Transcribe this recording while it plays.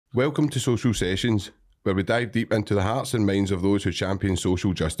Welcome to Social Sessions, where we dive deep into the hearts and minds of those who champion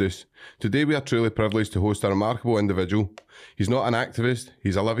social justice. Today we are truly privileged to host a remarkable individual. He's not an activist,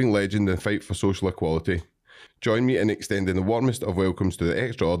 he's a living legend in the fight for social equality. Join me in extending the warmest of welcomes to the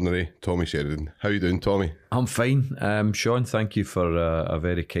extraordinary Tommy Sheridan. How are you doing, Tommy? I'm fine. Sean, thank you for a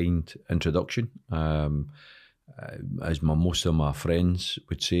very kind introduction. As most of my friends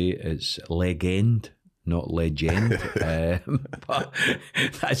would say, it's legend, not legend. But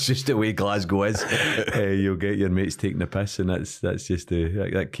that's just the way Glasgow is. You'll get your mates taking the piss, and that's just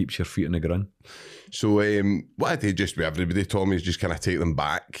that keeps your feet on the ground. So what I do just with everybody, Tommy, is just kind of take them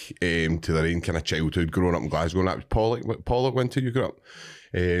back to their own kind of childhood growing up in Glasgow. And that was Pollock went to you grew up.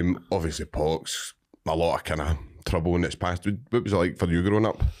 Obviously Pollock's a lot of kind of trouble in its past. What was it like for you growing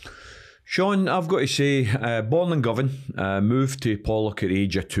up? Sean, I've got to say, born in Govan, moved to Pollock at the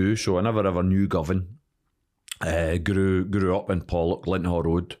age of 2, so I never ever knew Govan. Grew up in Pollock, Linton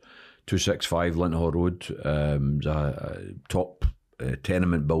Road, 265 Linton Road. It was a top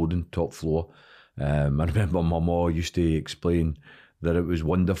tenement building, top floor. I remember my mum used to explain that it was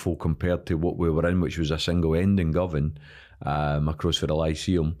wonderful compared to what we were in, which was a single end in Govan, across for the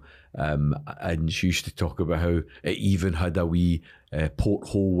Lyceum. And she used to talk about how it even had a wee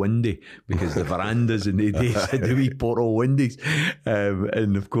porthole window, because the verandas in the days had the wee porthole windows.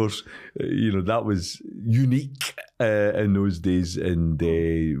 And of course, that was unique in those days. And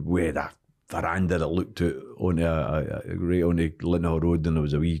we had a veranda that looked out on right on the Linton Road, and there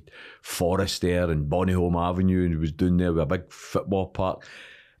was a wee forest there, and Bonnyholm Avenue, and it was down there with a big football park.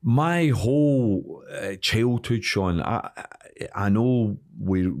 My whole childhood, Sean, I know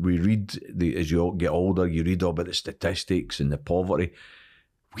we read, as you get older, you read all about the statistics and the poverty.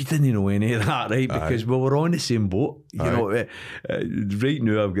 We didn't know any of that, right? Because we were on the same boat. You know, right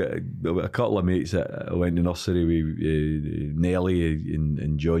now I've got a couple of mates that I went to nursery with, Nelly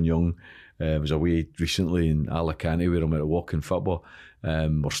and John Young. I was away recently in Alicante where I'm at walking football.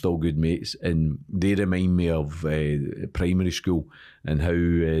 We're still good mates, and they remind me of primary school and how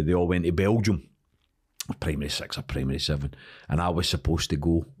they all went to Belgium. Primary 6 or primary 7, and I was supposed to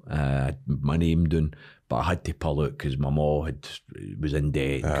go, my name down, but I had to pull out because my mum was in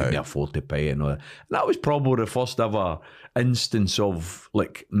debt, couldn't afford to pay it and all that. And that was probably the first ever instance of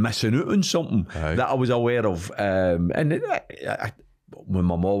like missing out on something that I was aware of. When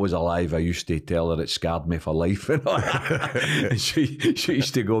my mum was alive, I used to tell her it scarred me for life, and she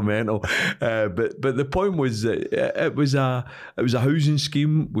used to go mental. But the point was that it was a housing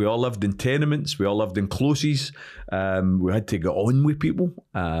scheme. We all lived in tenements. We all lived in closes. We had to get on with people.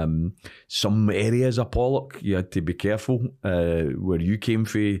 Some areas of Pollock, you had to be careful where you came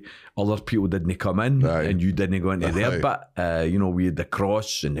from. Other people didn't come in, and you didn't go into their bit. We had the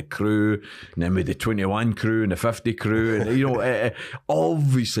Cross and the Crew, and then we had the 21 Crew and the 50 Crew, and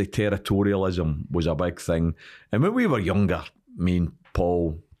obviously territorialism was a big thing. And when we were younger, me and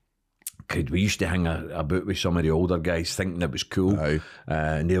Paul, we used to hang about with some of the older guys thinking it was cool.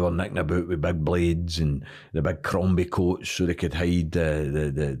 And they were nicking about with big blades and the big Crombie coats so they could hide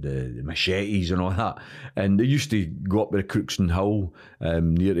the machetes and all that. And they used to go up to the Crookston Hill,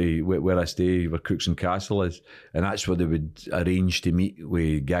 near to where I stay, where Crookston Castle is. And that's where they would arrange to meet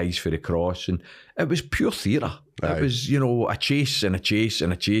with guys for the Cross. And it was pure theatre. It was, a chase and a chase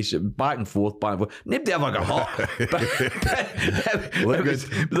and a chase, back and forth. Nobody ever got hurt.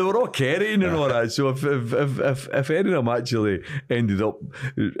 They were all carrying and all that. So if any of them actually ended up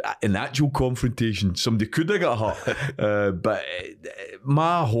in actual confrontation, somebody could have got hurt. But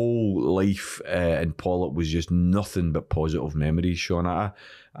my whole life in Pollock was just nothing but positive memories, Sean.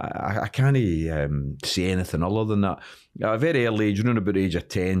 I can't say anything other than that. At a very early age, around about the age of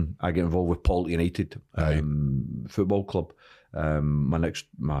 10, I get involved with Palestine United football club. My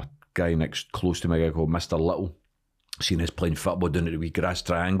guy next close to me, a guy called Mr. Little, seen us playing football down at the wee grass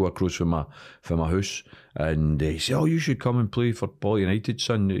triangle across from my house, and he said, "Oh, you should come and play for Palestine United,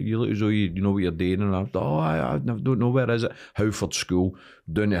 son. You look as though you know what you're doing." And I thought, "Oh, I don't know, where is it?" Howford School.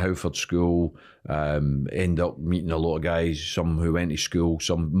 Down to Howford School, end up meeting a lot of guys, some who went to school,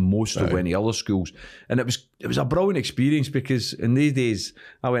 most who went to other schools, and it was a brilliant experience, because in these days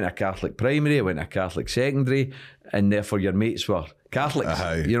I went to Catholic primary, I went to Catholic secondary, and therefore your mates were Catholics,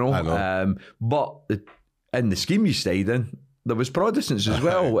 I know. But in the scheme you stayed in, there was Protestants as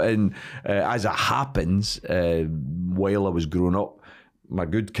well. And as it happens, while I was growing up, my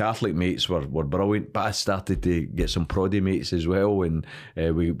good Catholic mates were brilliant, but I started to get some Proddy mates as well, and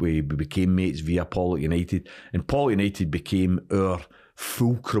we became mates via Palestine United, and Palestine United became our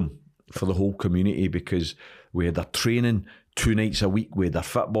fulcrum for the whole community, because we had a training 2 nights a week with their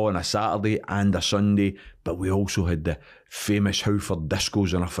football on a Saturday and a Sunday, but we also had the famous Howford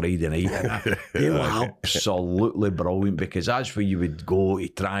discos on a Friday night. And they were absolutely brilliant, because that's where you would go to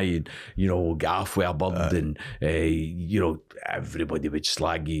try and, you know, get off with a bird, and you know, everybody would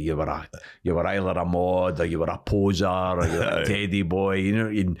slag you. You were either a mod, or you were a poser, or you were a teddy boy. You know,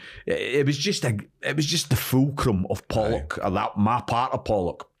 and it was just the fulcrum of Pollock, or that my part of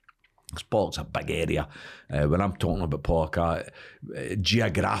Pollock. Because Pollock's a big area. When I'm talking about Pollock,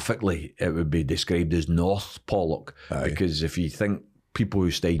 geographically, it would be described as North Pollock. Because if you think people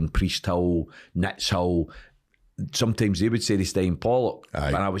who stayed in Priest Hill, Nitz Hill, sometimes they would say they stay in Pollock.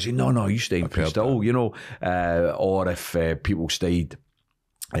 And I would say, no, you stay in Priest Hill, you know. Or if people stayed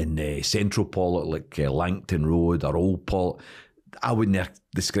in Central Pollock, like Langton Road or Old Pollock, I wouldn't have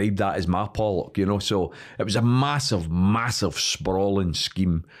described that as my Pollock, you know. So it was a massive sprawling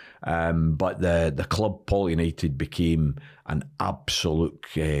scheme. But the club, Pollock United, became an absolute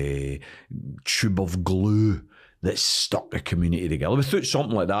tube of glue that stuck the community together. Without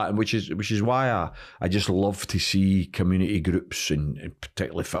something like that, and which is why I just love to see community groups, and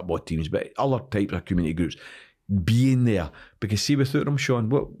particularly football teams, but other types of community groups, being there. Because see, without them, Sean,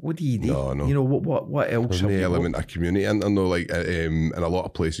 what do you do? No. You know, what else? There's an element of community in there, though, like in a lot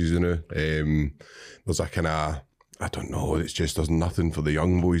of places, you know. There's a kind of, I don't know, it's just there's nothing for the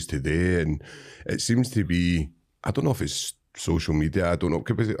young boys today, and it seems to be, I don't know if it's social media, I don't know.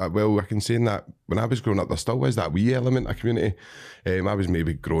 Well, I can say that when I was growing up, there still was that wee element of community. I was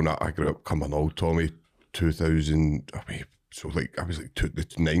maybe growing up, I grew up coming old Tommy, 2000, so like I was like the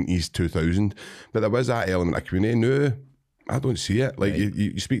 90s, 2000, but there was that element of community. Now I don't see it. Like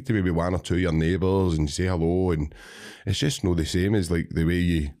you speak to maybe one or two of your neighbours and you say hello, and it's just not the same as like the way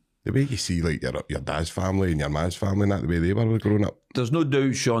you see like your dad's family and your man's family, and that the way they were growing up. There's no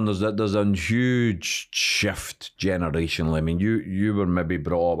doubt, Sean, there's a huge shift generationally. I mean, you were maybe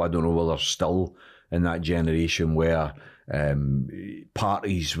brought up, I don't know whether still in that generation where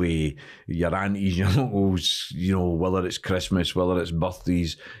parties with your aunties, your uncles, you know, whether it's Christmas, whether it's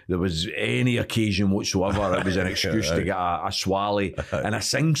birthdays, there was any occasion whatsoever, it was an excuse to get a swally and a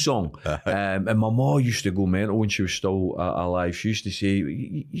sing song. And my mum used to go mental when she was still alive. She used to say,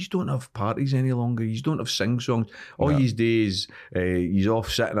 you don't have parties any longer, you don't have sing songs. All these days, you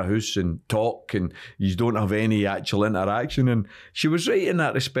off sit in a house and talk, and you don't have any actual interaction. And she was right in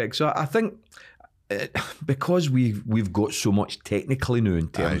that respect. So I think, because we've got so much technically now in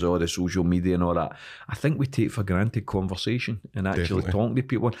terms of all the social media and all that, I think we take for granted conversation and actually talking to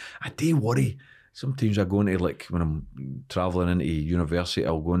people. I do worry. Sometimes I go into, like, when I'm travelling into university,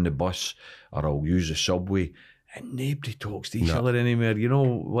 I'll go on the bus or I'll use the subway, and nobody talks to each other anymore, you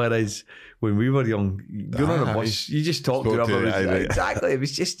know. Whereas when we were young, you're on a bus, you just talk to everybody. Exactly. It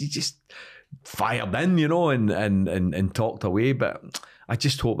was just, you just fired in, you know, and talked away. But I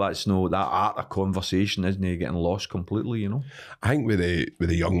just hope that's that art of conversation isn't getting lost completely, you know. I think with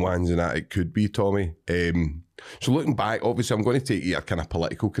the young ones and that, it could be, Tommy. So looking back, obviously I'm going to take your kind of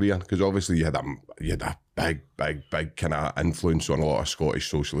political career, because obviously you had a big kind of influence on a lot of Scottish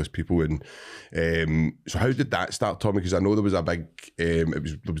socialist people, and so how did that start, Tommy? Because I know there was a big there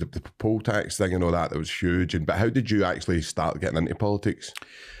was the poll tax thing and all that was huge, but how did you actually start getting into politics?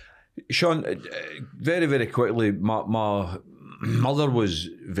 Sean, very, very quickly, my mother was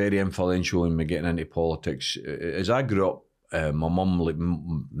very influential in me getting into politics. As I grew up, my mum, like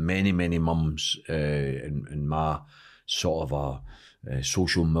many mums in my sort of a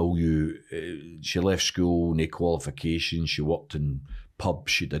social milieu, she left school, no qualifications. She worked in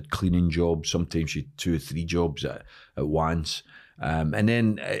pubs, she did cleaning jobs. Sometimes she had 2 or 3 jobs at once. And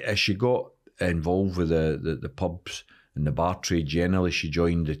then as she got involved with the pubs and the bar trade generally, she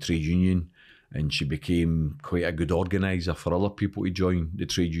joined the trade union, and she became quite a good organiser for other people to join the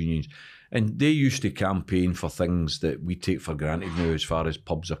trade unions. And they used to campaign for things that we take for granted now as far as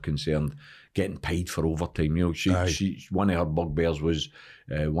pubs are concerned, getting paid for overtime. You know, she one of her bugbears was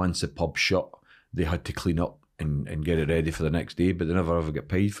once the pub shut, they had to clean up and get it ready for the next day, but they never ever get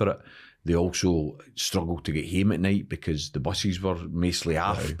paid for it. They also struggled to get home at night because the buses were mostly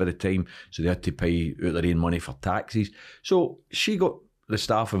off by the time, so they had to pay out their own money for taxis. So she got the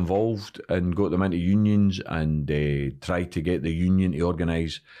staff involved and got them into unions, and tried to get the union to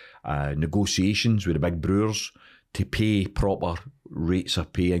organise negotiations with the big brewers to pay proper rates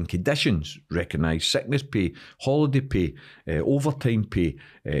of pay and conditions, recognise sickness pay, holiday pay, overtime pay,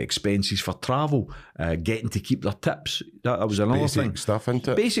 expenses for travel, getting to keep their tips. That was another thing. Basic stuff, isn't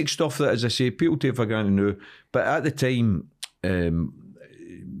it? Basic stuff that, as I say, people take for granted now. But at the time,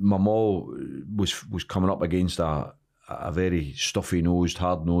 my mum was coming up against a very stuffy-nosed,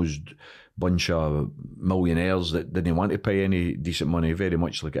 hard-nosed bunch of millionaires that didn't want to pay any decent money, very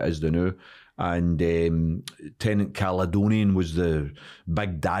much like it is now. And Tenant Caledonian was the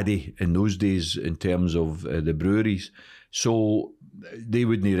big daddy in those days in terms of the breweries. So they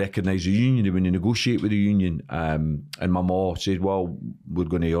wouldn't recognise the union, they wouldn't negotiate with the union. And my ma said, well, we're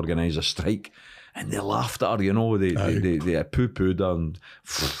going to organise a strike. And they laughed at her, you know, they poo-pooed her and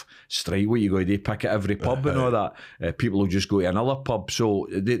strike, what you got to do, pick at every pub and all that. People will just go to another pub. So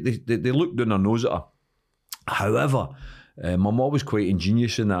they looked down their nose at her. However, my mum was quite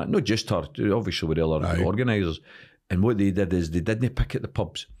ingenious in that. Not just her, obviously with all our organisers. And what they did is they didn't picket the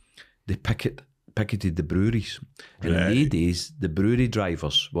pubs. They picketed the breweries. And in the days, the brewery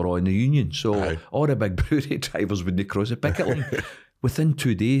drivers were all in the union. So all the big brewery drivers wouldn't cross the picket line. Within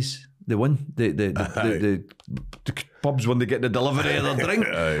 2 days, they won. The pubs when they get the delivery of their drink.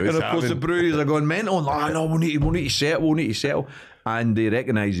 And of course the breweries are going mental. No, we need to settle. And they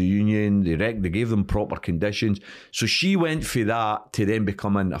recognised the union, they gave them proper conditions. So she went for that to then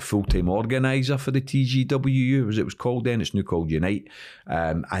becoming a full-time organiser for the TGWU, as it was called then. It's now called Unite.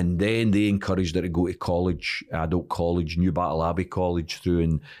 And then they encouraged her to go to college, adult college, New Battle Abbey College through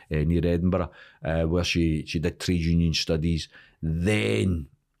in near Edinburgh, where she did trade union studies. Then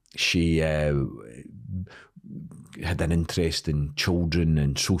she had an interest in children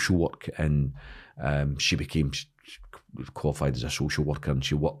and social work, and she became qualified as a social worker, and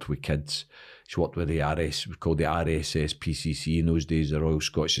she worked with kids. She worked with the RS, it was called the RSSPCC in those days, the Royal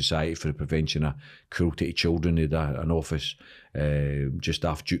Scottish Society for the Prevention of Cruelty to Children. They had an office just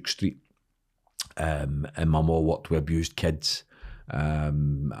off Duke Street. And my mum worked with abused kids,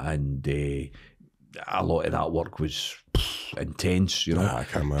 and a lot of that work was intense, you know. I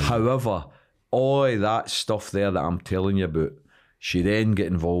can't remember. However, all of that stuff there that I'm telling you about, she then got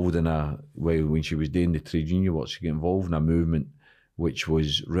involved in when she was doing the trade union work, she got involved in a movement which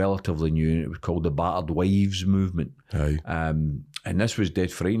was relatively new. It was called the Battered Wives Movement. And this was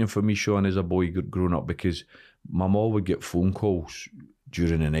dead frightening for me, Sean, as a boy growing up, because my mum would get phone calls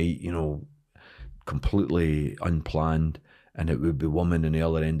during the night, you know, completely unplanned, and it would be women on the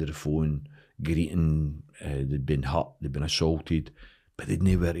other end of the phone greeting, they'd been hurt, they'd been assaulted, but they'd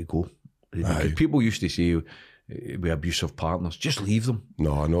know where to go. People used to say, with abusive partners, just leave them.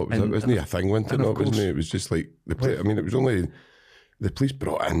 No, it wasn't a thing, wasn't it? No, wasn't it? It was just like it was only the police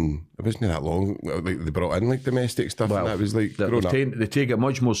brought in. It wasn't that long. Like they brought in like domestic stuff, and that was like they take it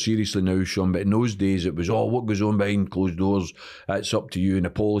much more seriously now, Sean. But in those days, it was what goes on behind closed doors. It's up to you, and the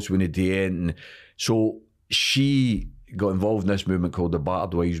police when they do it. And so she got involved in this movement called the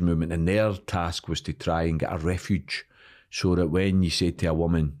Battered Wives Movement, and their task was to try and get a refuge, so that when you say to a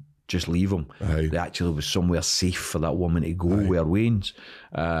woman, just leave them, there actually was somewhere safe for that woman to go, where Wayne's.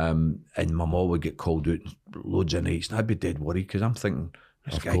 And my mum would get called out loads of nights, and I'd be dead worried, because I'm thinking,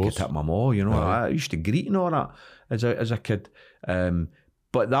 this guy could hit my mum, you know. I used to greet and all that as a kid.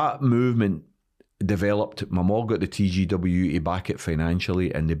 But that movement developed. My mum got the TGWU to back it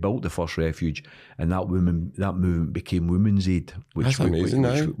financially, and they built the first refuge, and that movement became Women's Aid, which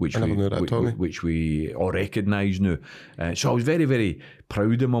we all recognise now. So I was very, very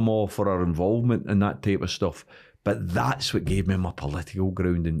proud of my mum for her involvement in that type of stuff. But that's what gave me my political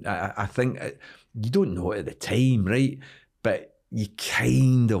grounding. I think you don't know it at the time, right? But you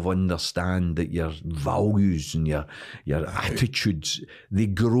kind of understand that your values and your attitudes, they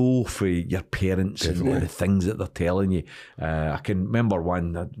grow for your parents. Definitely. And the things that they're telling you. I can remember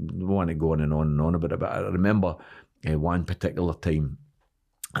one, I don't want to go on and on about it, but I remember one particular time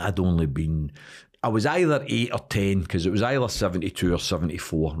I was either 8 or 10, because it was either 72 or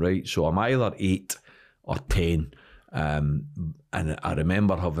 74, right? So I'm either 8 or 10. And I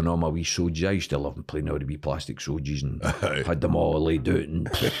remember having all my wee sojas. I used to love playing all the wee plastic sojas, and had them all laid out and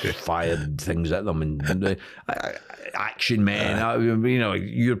fired things at them. And Action Men, you know,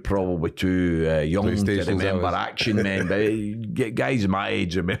 you're probably too young to remember Action Men, but guys my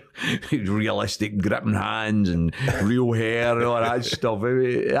age remember realistic gripping hands and real hair and all that stuff.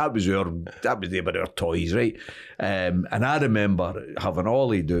 That was our toys, right? And I remember having all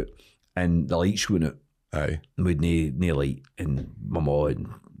laid out, and the lights went out. We'd no light, and my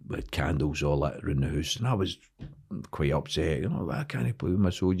mum had candles all lit around the house, and I was quite upset, you know, I can't play with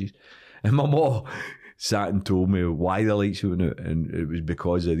my soldiers. And my mum sat and told me why the lights went out, and it was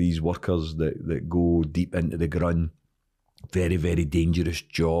because of these workers that go deep into the ground. Very, very dangerous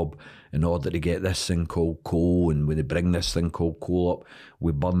job, in order to get this thing called coal, and when they bring this thing called coal up,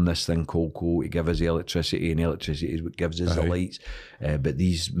 we burn this thing called coal to give us the electricity, and electricity is what gives us the lights. But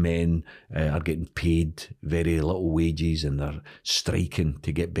these men are getting paid very little wages, and they're striking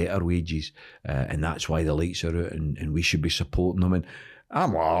to get better wages, and that's why the lights are out, and we should be supporting them. And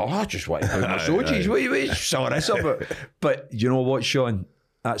I'm like, I just want to put my sojies. What are you saw this about? But you know what, Sean?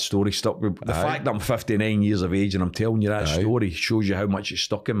 That story stuck with the fact that I'm 59 years of age and I'm telling you that story shows you how much it's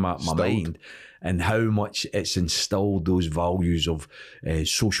stuck in my mind and how much it's instilled those values of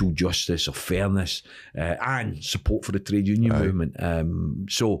social justice, of fairness, and support for the trade union movement.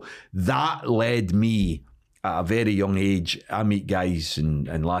 So that led me at a very young age. I meet guys and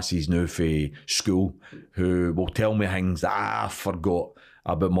lassies now for school who will tell me things that I forgot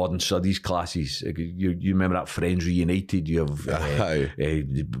about modern studies classes. You remember that Friends Reunited? You have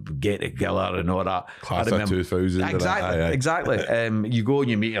Get Together and all that. Class of 2000. Exactly. You go and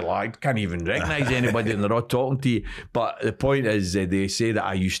you meet your lad, can't even recognise anybody and they're all talking to you. But the point is, they say that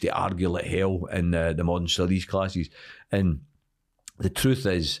I used to argue like hell in the modern studies classes. And the truth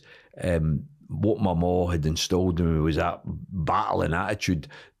is, what my mum had installed in me was that battling attitude,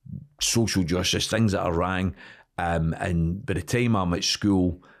 social justice, things that are wrong. And by the time I'm at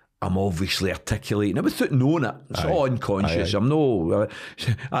school, I'm obviously articulating it without knowing it. It's all unconscious. I'm no.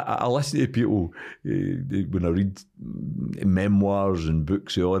 I listen to people when I read memoirs and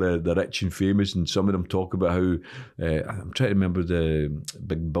books of all the rich and famous, and some of them talk about how I'm trying to remember the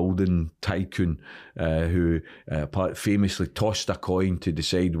big building tycoon who famously tossed a coin to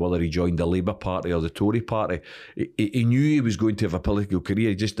decide whether he joined the Labour Party or the Tory Party. He knew he was going to have a political career.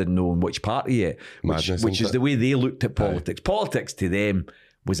 He just didn't know in which party yet, which is the way they looked at politics. Politics to them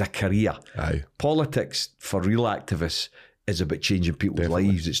was a career. Politics for real activists is about changing people's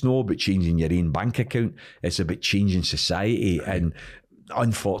lives. It's not about changing your own bank account. It's about changing society. And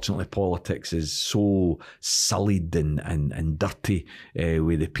unfortunately, politics is so sullied and dirty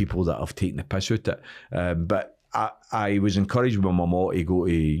with the people that have taken the piss out of it. But I was encouraged by my mum to go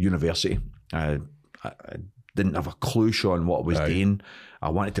to university. I didn't have a clue, Sean, what I was doing. I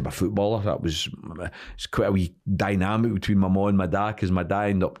wanted to be a footballer. It's quite a wee dynamic between my mum and my dad, because my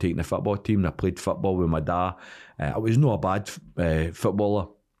dad ended up taking the football team and I played football with my dad. I was not a bad footballer,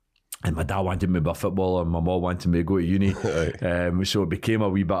 and my dad wanted me to be a footballer and my mum wanted me to go to uni. So it became a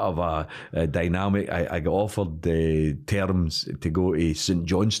wee bit of a dynamic. I got offered terms to go to St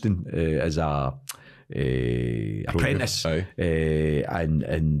Johnston as a apprentice,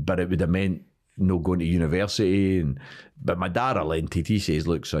 but it would have meant no going to university. But my dad relented. He says,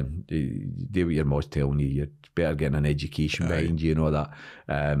 look, son, do what your mom's telling you. You're better getting an education behind you and all that.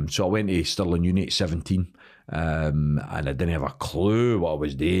 So I went to Stirling Uni at 17, and I didn't have a clue what I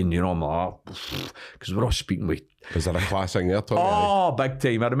was doing. You know, I'm like, because we're all speaking with... Was there a class in there, Tommy? Oh, big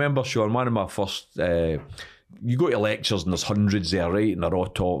time. I remember, Sean, one of my first... you go to lectures and there's hundreds there, right? And they're all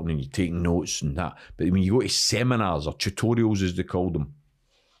talking and you're taking notes and that. But when you go to seminars or tutorials, as they call them,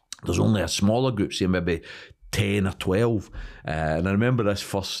 there's only a smaller group, say maybe 10 or 12. And I remember this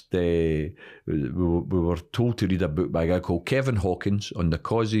first, we were told to read a book by a guy called Kevin Hawkins on the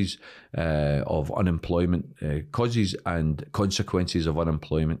causes of unemployment, causes and consequences of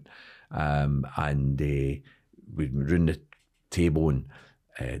unemployment. And we were around the table and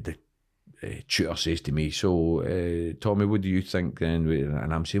the tutor says to me, so Tommy, what do you think then?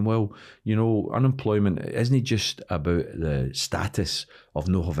 And I'm saying, well, you know, unemployment isn't just about the status of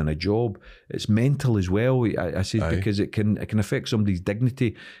not having a job, it's mental as well. I said, because it can affect somebody's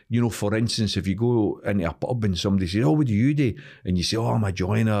dignity. You know, for instance, if you go into a pub and somebody says, oh, what do you do? And you say, oh, I'm a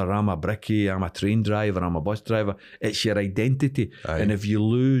joiner, I'm a brickie, I'm a train driver, I'm a bus driver. It's your identity. And if you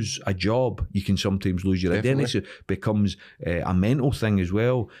lose a job, you can sometimes lose your identity. So it becomes a mental thing as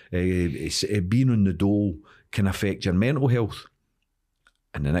well. Being on the dole can affect your mental health.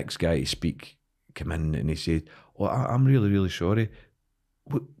 And the next guy to speak came in and he said, oh, I'm really, really sorry.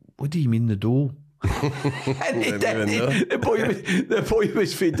 What do you mean the dole? And the boy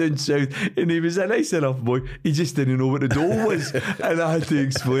was from down south, and he was a nice enough boy. He just didn't know what the dole was, and I had to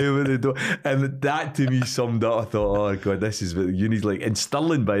explain what the dole. And that to me summed up. I thought, oh god, this is what the uni's like. And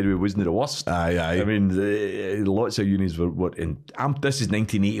Stirling, by the way, wasn't the worst. I mean, lots of unis were in. This is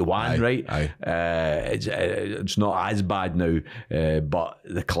 1981, right? It's not as bad now, but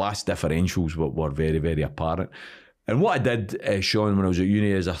the class differentials were very, very apparent. And what I did, Sean, when I was at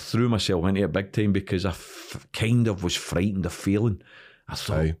uni, is I threw myself into it big time because I kind of was frightened of failing. I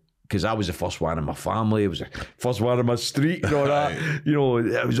thought, because I was the first one in my family, I was the first one in my street and all that. You know,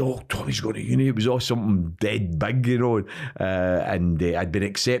 it was all, Tommy's going to uni, it was all something dead big, you know. And I'd been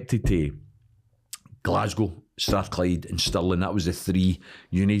accepted to Glasgow, Strathclyde and Stirling. That was the three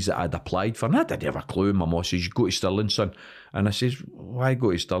unis that I'd applied for. And I didn't have a clue. My mum says, you go to Stirling, son. And I says, why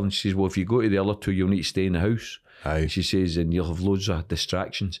go to Stirling? She says, well, if you go to the other two, you'll need to stay in the house. She says, and you'll have loads of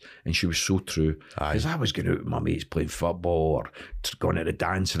distractions. And she was so true. Because I was going out with my mates playing football or going to the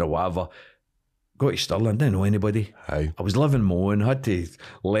dance or whatever. got to Stirling, didn't know anybody. Aye. I was living my own, had to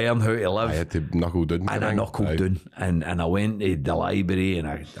learn how to live. I had to knuckle down. And I knuckled down, and I went to the library, and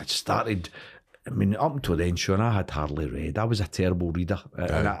I started. I mean, up until then, Sean, I had hardly read. I was a terrible reader.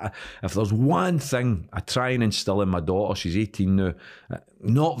 And if there's one thing I try and instill in my daughter, she's 18 now,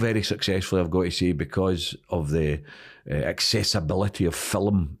 not very successfully, I've got to say, because of the accessibility of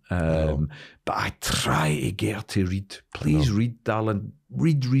film. But I try to get her to read. Please read, darling.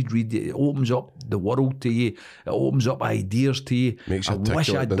 Read. It opens up the world to you. It opens up ideas to you. Makes you I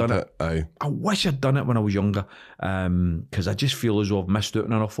wish I'd done it. Aye. I wish I'd done it when I was younger, because I just feel as though I've missed out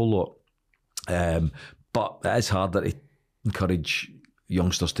on an awful lot. But it is harder to encourage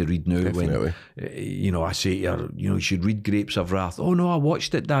youngsters to read now. Definitely. When I say to her, you should read Grapes of Wrath. Oh no, I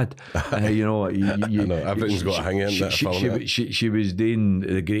watched it, Dad. I know, everything's got to hang in that film. She was doing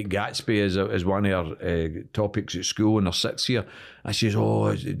The Great Gatsby as one of her topics at school in her 6th year. I says, oh,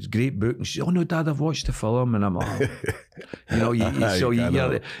 it's a great book. And she says, oh no, Dad, I've watched the film. And I'm like,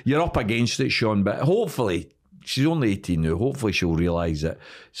 you're up against it, Sean. But hopefully, she's only 18 now. Hopefully she'll realise that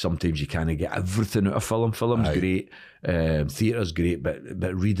sometimes you can't get everything out of film. Film's great, theatre's great, but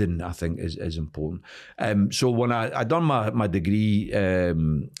reading, I think, is important. So when I done my degree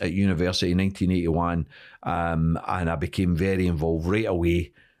at university in 1981, and I became very involved right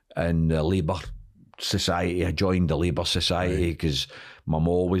away in the Labour Society. I joined the Labour Society because my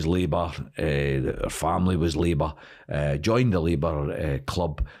mum was Labour, her family was Labour. Joined the Labour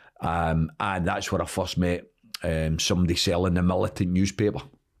club, and that's where I first met somebody selling the Militant newspaper.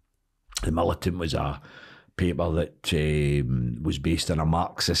 The Militant was a paper that was based on a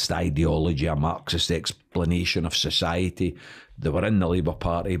Marxist ideology, a Marxist explanation of society. They were in the Labour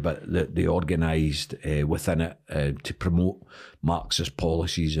Party, but they organised within it to promote Marxist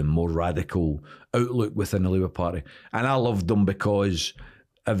policies and more radical outlook within the Labour Party. And I loved them because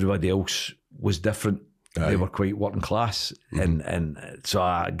everybody else was different. They were quite working class, and so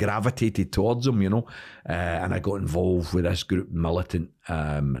I gravitated towards them, and I got involved with this group, Militant,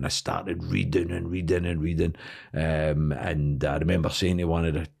 and I started reading. And I remember saying to one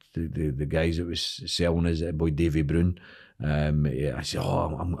of the guys that was selling us, boy Davy Brown, I said,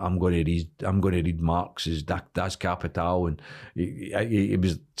 "Oh, I'm going to read Marx's Das Kapital," and he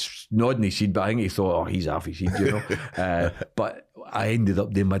was nodding his head, but I think he thought, "Oh, he's half his head," But I ended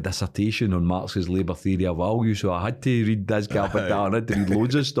up doing my dissertation on Marx's labour theory of value, so I had to read Das Kapital and I had to read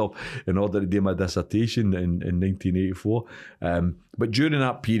loads of stuff in order to do my dissertation in 1984. But during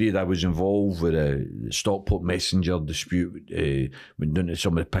that period, I was involved with the Stockport Messenger dispute. Went down to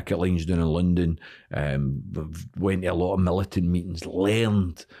some of the picket lines down in London. Went to a lot of militant meetings.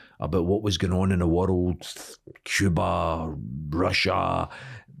 Learned about what was going on in the world, Cuba, Russia,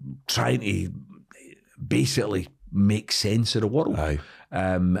 trying to basically make sense of the world.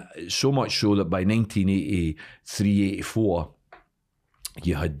 So much so that by 1983-84,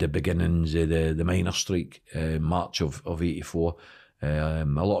 you had the beginnings of the miners' strike, March of 84. A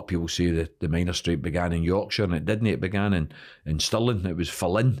lot of people say that the miners' strike began in Yorkshire, and it didn't. It began in Stirling. It was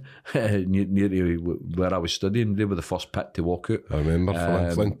Flynn, near to where I was studying. They were the first pit to walk out. I remember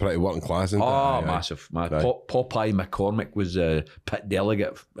Flynn, pretty working class, isn't it? Massive. Popeye McCormick was a pit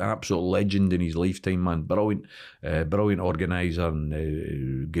delegate, an absolute legend in his lifetime, man. Brilliant organiser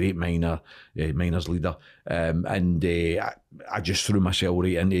and great miners leader. I just threw myself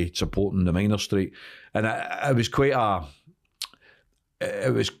right into supporting the miners' strike, and it was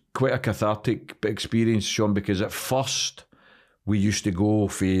quite a cathartic experience, Sean, because at first we used to go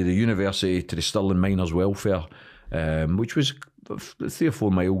for the university to the Stirling Miners Welfare, which was 3 or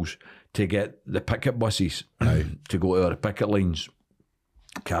 4 miles, to get the picket buses to go to our picket lines,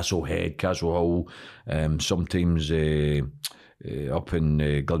 Castle Head, Castle Hill, sometimes up in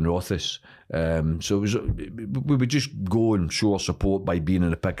Glenrothes. So we would just go and show our support by being in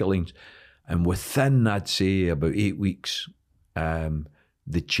the picket lines. And within, I'd say, about 8 weeks,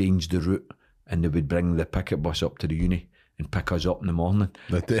 they changed the route and they would bring the picket bus up to the uni and pick us up in the morning.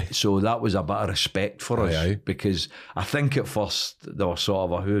 So that was a bit of respect for us, because I think at first they were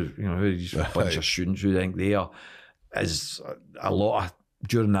sort of who's a bunch of students who think they are. Is a lot of,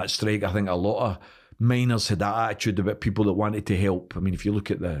 during that strike, I think a lot of miners had that attitude about people that wanted to help. I mean, if you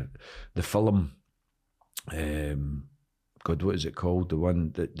look at the film, God, what is it called? The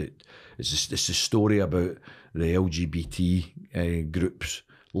one that it's a story about the LGBT groups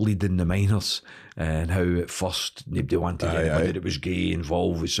leading the miners, and how at first nobody wanted anybody that was gay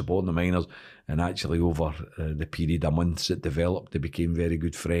involved with supporting the miners. And actually over the period of months it developed, they became very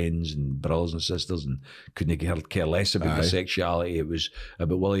good friends and brothers and sisters, and couldn't care less about their sexuality. It was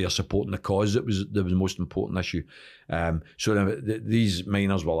about whether you're supporting the cause that was the most important issue. So these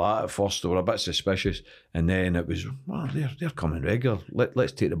miners were at first, they were a bit suspicious, and then it was, well, they're coming regular.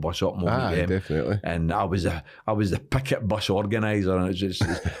 Let's take the bus up and we'll meet them. Definitely. And I was the picket bus organiser, and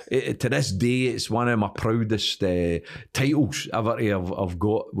to this day it's one of my proudest titles ever to have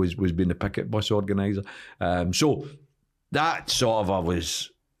got was being the picket bus organiser. So that sort of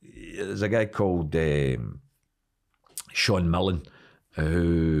there's a guy called Sean Millen,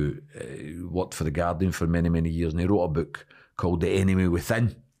 who worked for The Guardian for many, many years, and he wrote a book called The Enemy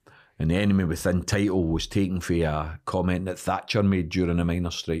Within. And the Enemy Within title was taken from a comment that Thatcher made during the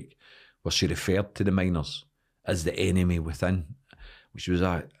miners' strike, where she referred to the miners as the enemy within, which was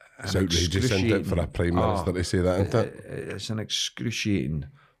it's outrageous, isn't it, for a Prime Minister to say that, isn't it? It's an excruciating,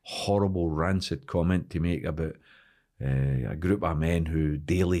 horrible, rancid comment to make about a group of men who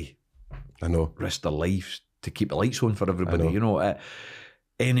daily risk their lives to keep the lights on for everybody.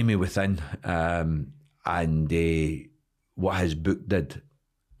 Enemy within. And what his book did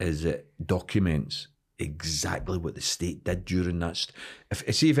is it documents exactly what the state did during that.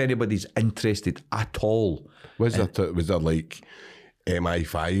 See if anybody's interested at all. Was there like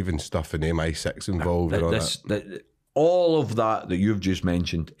MI5 and stuff and MI6 involved? All of that you've just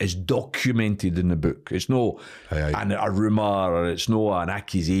mentioned is documented in the book. It's no a rumour, or it's no an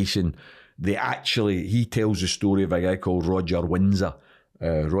accusation. He tells the story of a guy called Roger Windsor.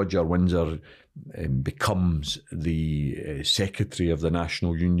 Roger Windsor becomes the secretary of the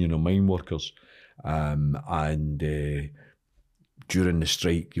National Union of Mine Workers. And during the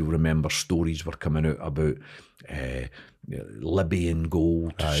strike, you'll remember stories were coming out about Libyan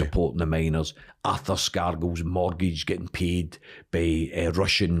gold supporting the miners, Arthur Scargill's mortgage getting paid by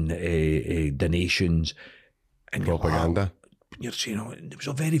Russian donations. And propaganda. You're saying, it was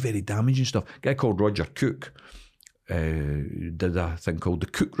a very, very damaging stuff. A guy called Roger Cook did a thing called the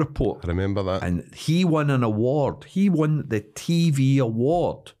Cook Report. I remember that. And he won an award. He won the TV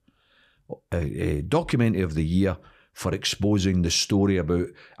award, Documentary of the Year, for exposing the story about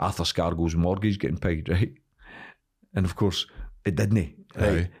Arthur Scargill's mortgage getting paid, right? And of course, it didn't.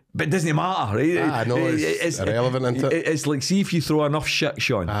 Right? But it doesn't matter, right? I know, it's irrelevant, isn't it? It's like, see if you throw enough shit,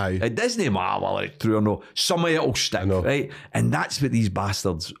 Sean. It doesn't matter whether it's true or no. Some of it'll stick, right? And that's what these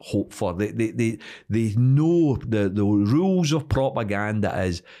bastards hope for. They know the rules of propaganda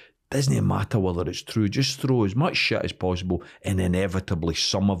is, doesn't matter whether it's true, just throw as much shit as possible and inevitably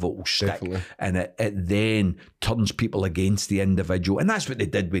some of it will stick. Definitely. And it then turns people against the individual. And that's what they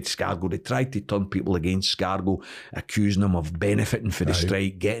did with Scargill. They tried to turn people against Scargill, accusing him of benefiting for the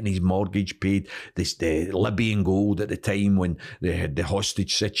strike, getting his mortgage paid. The Libyan gold at the time when they had the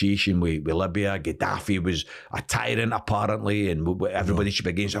hostage situation with Libya. Gaddafi was a tyrant apparently, and everybody should be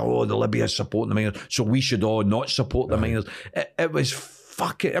against, the Libya's supporting the miners, so we should all not support the miners. It was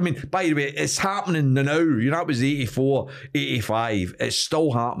fucking, I mean, by the way, it's happening now. That was 84, 85. It's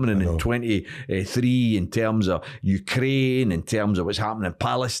still happening in 23 in terms of Ukraine, in terms of what's happening in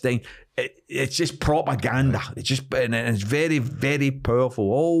Palestine. It's just propaganda. And it's very, very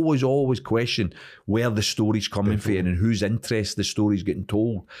powerful. Always question where the story's coming from and whose interest the story's getting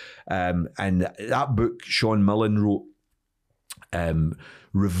told. And that book Sean Millen wrote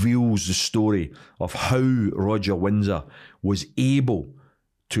reveals the story of how Roger Windsor was able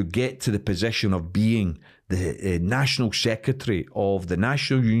to get to the position of being the National Secretary of the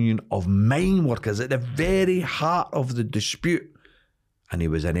National Union of Mine Workers at the very heart of the dispute. And he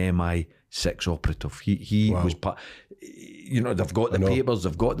was an MI6 operative. He was part... they've got the papers,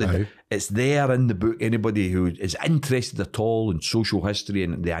 they've got the... It's there in the book. Anybody who is interested at all in social history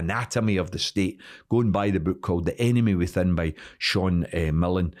and the anatomy of the state, go and buy the book called The Enemy Within by Sean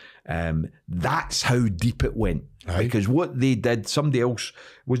Millen. That's how deep it went. Because what they did, somebody else,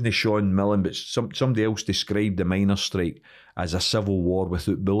 wasn't it Sean Millen, but somebody else described the miners' strike as a civil war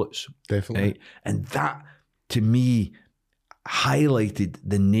without bullets. Definitely. Right? And that, to me, highlighted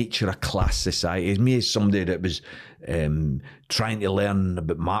the nature of class society. As me, as somebody that was trying to learn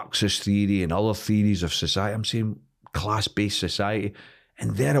about Marxist theory and other theories of society, I'm saying class-based society.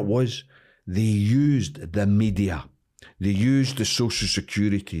 And there it was. They used the media. They used the social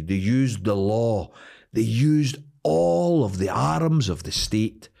security. They used the law. They used all of the arms of the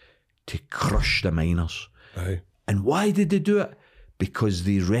state to crush the miners. And why did they do it? Because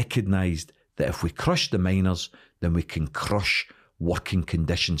they recognised that if we crush the miners, then we can crush working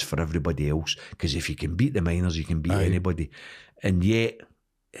conditions for everybody else. Because if you can beat the miners, you can beat anybody. And yet,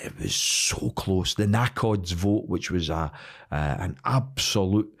 it was so close. The NACOD's vote, which was an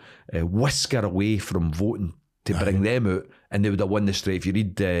absolute whisker away from voting to bring them out, and they would have won the straight. If you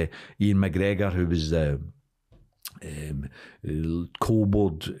read Ian McGregor, who was the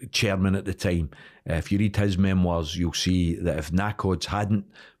co-board chairman at the time, if you read his memoirs, you'll see that if NACODs hadn't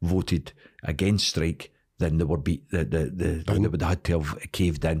voted against strike, then they were beat. They would have had to have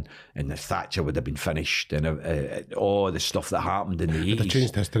caved in, and the Thatcher would have been finished, and all the stuff that happened in the 80s. They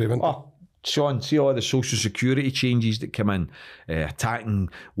changed history, haven't they? Oh, Sean, see all the social security changes that come in, attacking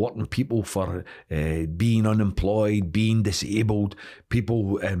working people for being unemployed, being disabled,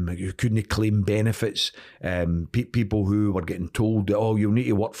 people who couldn't claim benefits, people who were getting told that, oh, you'll need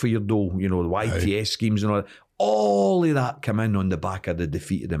to work for your dough, you know, the YTS schemes and all that. All of that come in on the back of the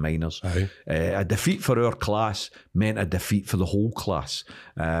defeat of the miners. A defeat for our class meant a defeat for the whole class.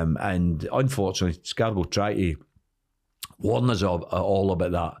 And unfortunately, Scargo tried to warn us all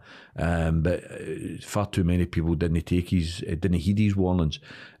about that. But far too many people didn't heed his warnings.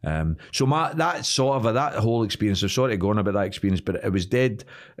 So that sort of that whole experience, I'm sorry to go on about that experience, but it was dead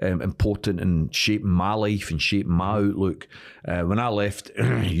important in shaping my life and shaping my outlook. When I left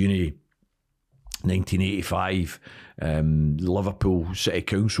uni, 1985, Liverpool City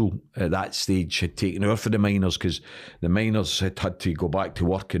Council at that stage had taken over for the miners, because the miners had to go back to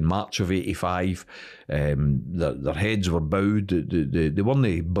work in March of 85. Their heads were bowed. They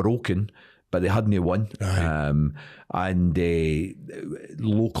weren't broken, but they hadn't won. And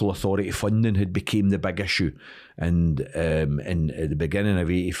local authority funding had become the big issue. And at the beginning of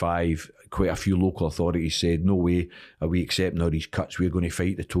 85, quite a few local authorities said, no way are we accepting all these cuts. We're going to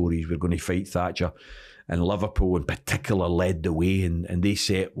fight the Tories. We're going to fight Thatcher. And Liverpool in particular led the way, and they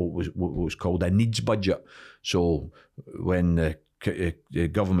set what was called a needs budget. So when the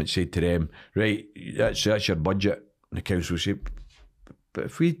government said to them, right, that's your budget, and the council said, but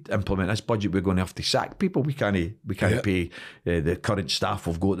if we implement this budget, we're going to have to sack people. We can't pay the current staff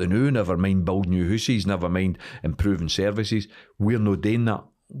we've got the new, never mind build new houses, never mind improving services. We're not doing that.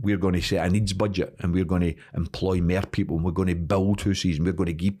 We're going to set a needs budget, and we're going to employ more people, and we're going to build houses, and we're going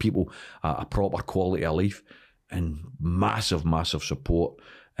to give people a proper quality of life. And massive support.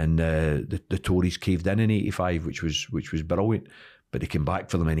 And the Tories caved in 85, which was brilliant. But they came back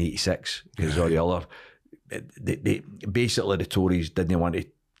for them in 86, because all the other... They basically, the Tories didn't want to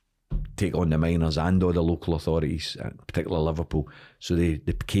take on the miners and all the local authorities, particularly Liverpool. So they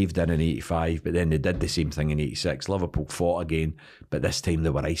caved in 85, but then they did the same thing in 86. Liverpool fought again, but this time they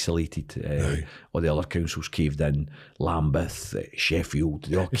were isolated. All the other councils caved in, Lambeth, Sheffield,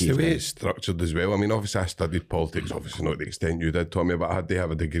 they all caved in. It's the way it's structured as well. I mean, obviously I studied politics, obviously not the extent you did, Tommy, but I had to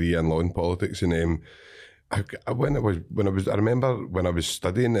have a degree in law and politics, and I remember when I was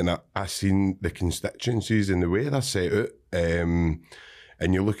studying, and I seen the constituencies and the way they're set out,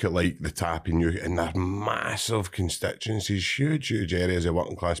 and you look at like the Tapping, and they're massive constituencies, huge areas of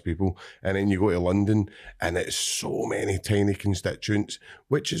working class people, and then you go to London and it's so many tiny constituents,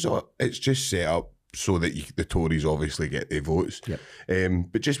 which is it's just set up so that the Tories obviously get their votes.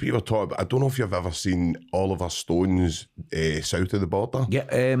 But just what you were talking about, I don't know if you've ever seen Oliver Stone's South of the Border.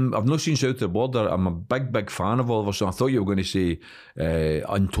 I've not seen South of the Border. I'm a big fan of Oliver Stone. I thought you were going to say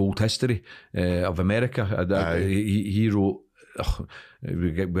Untold History of America. He wrote...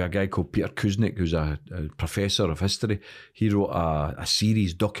 we got a guy called Peter Kuznick, who's a professor of history. He wrote a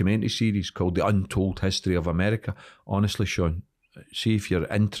documentary series called The Untold History of America. Honestly, Sean, see if you're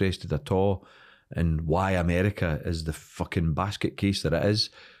interested at all in why America is the fucking basket case that it is,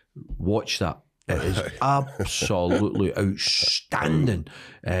 watch that. It is absolutely outstanding.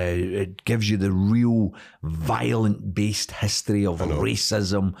 It gives you the real violent-based history of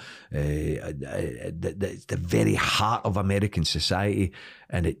racism, the very heart of American society,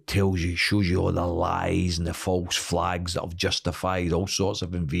 and it shows you all the lies and the false flags that have justified all sorts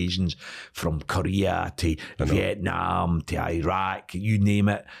of invasions, from Korea to Vietnam to Iraq, you name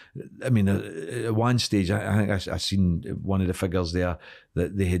it. I mean, at one stage, I think I seen one of the figures there,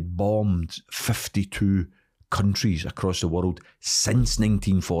 that they had bombed 52 countries across the world since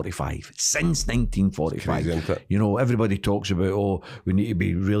 1945. Since 1945. Crazy, isn't it? You know, everybody talks about, we need to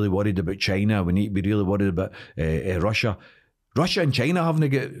be really worried about China. We need to be really worried about Russia. Russia and China haven't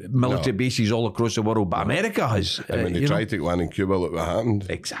got military bases all across the world, but America has. And when they tried to take land in Cuba, look what happened.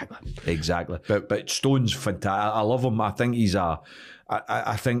 Exactly. But Stone's fantastic. I love him. I think he's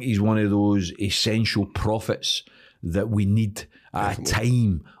I think he's one of those essential prophets that we need at a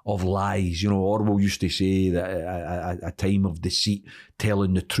time of lies. You know, Orwell used to say that a time of deceit,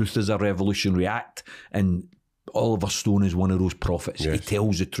 telling the truth is a revolutionary act, and Oliver Stone is one of those prophets. He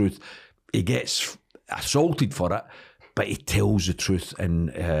tells the truth. He gets assaulted for it, but he tells the truth, and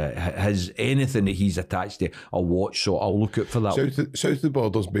has anything that he's attached to, I'll watch, so I'll look out for that. South of the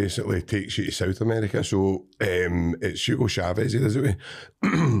Borders basically takes you to South America, so it's Hugo Chavez, does it?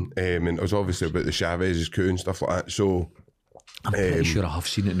 And it was obviously about the Chavez's coup and stuff like that, so... I'm pretty sure I have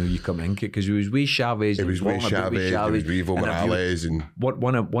seen it now you come in, because it was with Chavez. It was with Chavez, it was with Evo Morales. And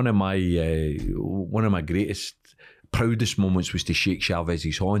one of my greatest, proudest moments was to shake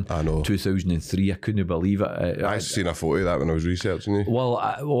Chavez's hand. I know. 2003, I couldn't believe it. I seen a photo of that when I was researching it. Well,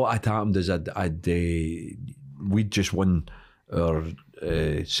 what had happened is we'd just won our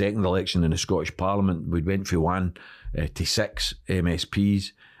second election in the Scottish Parliament. We went from 1 to 6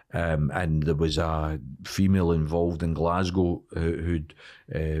 MSPs. And there was a female involved in Glasgow who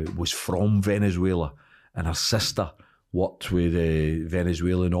was from Venezuela, and her sister worked with a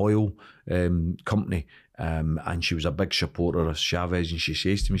Venezuelan oil company, and she was a big supporter of Chavez. And she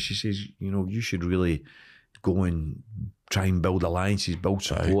says to me, she says, you should really go and try and build alliances, build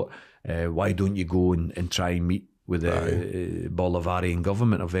support. Why don't you go and try and meet with the Bolivarian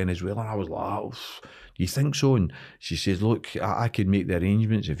government of Venezuela? And I was like, oh, do you think so? And she says, look, I could make the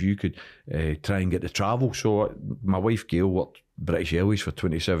arrangements if you could try and get the travel. So my wife Gail worked British Airways for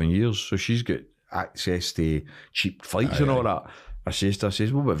 27 years, so she's got access to cheap flights and all that. I says to her,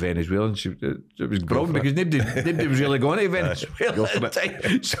 what about Venezuela? And it was brilliant, because nobody was really going to Venezuela at the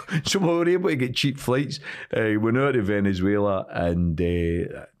time. So we were able to get cheap flights. Went out to Venezuela, and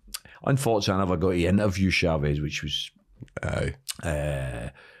unfortunately I never got to interview Chavez, which was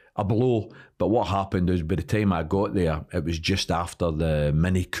a blow. But what happened is, by the time I got there, it was just after the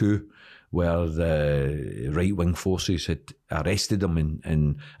mini coup, where the right-wing forces had arrested him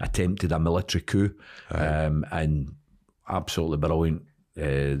and attempted a military coup. And absolutely brilliant.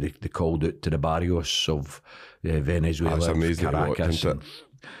 They called it to the barrios of Venezuela. That's amazing. Caracas.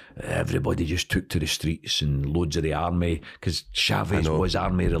 Everybody just took to the streets, and loads of the army, because Chavez was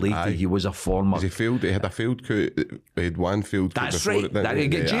army related. He was a former. He had a failed coup. He had one failed coup. That's right. He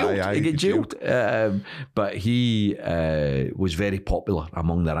got jailed. He got jailed. But he was very popular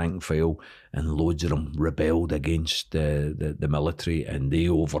among the rank and file, and loads of them rebelled against the military, and they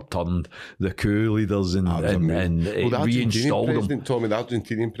overturned the coup leaders and reinstalled them. Tommy, the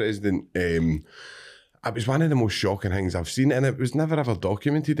Argentinian president. It was one of the most shocking things I've seen, and it was never ever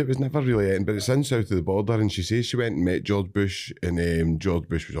documented. It was never really, but it's in south of the border. And she says she went and met George Bush, and George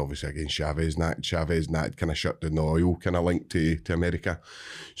Bush was obviously against Chavez, and Chavez kind of shut down the oil kind of link to America.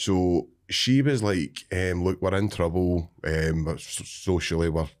 So she was like, "Look, we're in trouble. But socially,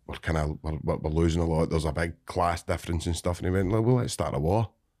 we're losing a lot. There's a big class difference and stuff." And he went, "Well, let's start a war."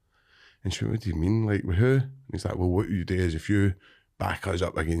 And she went, "What do you mean? Like with who?" And he's like, "Well, what you do is if you back us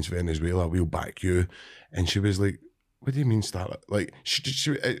up against Venezuela, we'll back you." And she was like, "What do you mean start it?" Like,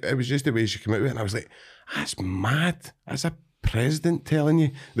 it was just the way she came out with it. And I was like, that's mad. That's a president telling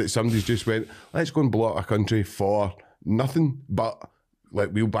you that somebody's just went, let's go and blow up a country for nothing, but like,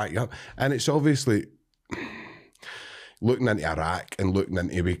 we'll back you up. And it's obviously looking into Iraq and looking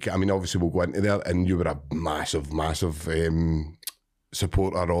into, I mean, obviously we'll go into there, and you were a massive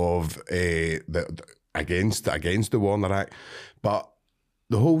supporter of against the war in Iraq. But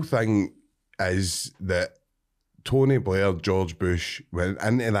the whole thing is that Tony Blair, George Bush went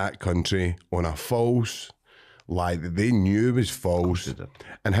into that country on a false lie that they knew was false.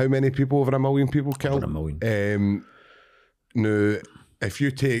 And how many people? Over 1 million people killed? Over 1 million. Now, if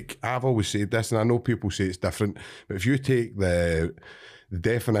you take, I've always said this, and I know people say it's different, but if you take the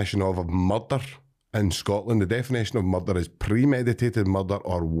definition of a murder in Scotland, the definition of murder is premeditated murder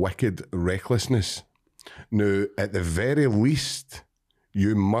or wicked recklessness. Now, at the very least,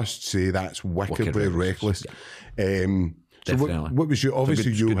 you must say that's wickedly reckless. Yeah. So what was your,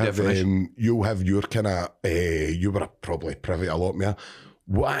 obviously you'll have your kind of, you were probably privy to a lot more.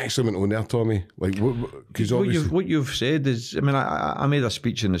 What actually went on there, Tommy? Like, because what you've said is, I mean, I made a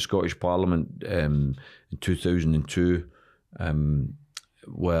speech in the Scottish Parliament in 2002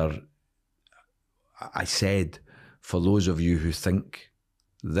 where I said, for those of you who think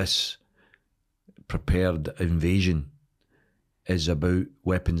this prepared invasion is about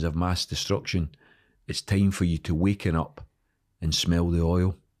weapons of mass destruction, it's time for you to waken up and smell the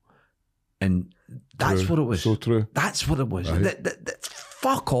oil. And that's what it was. So true. That's what it was. That's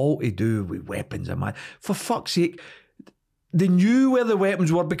fuck all to do with weapons of mass. For fuck's sake, they knew where the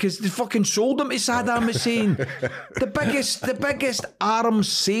weapons were because they fucking sold them to Saddam Hussein. the biggest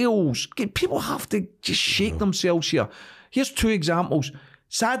arms sales. People have to just shake themselves here. Here's 2 examples.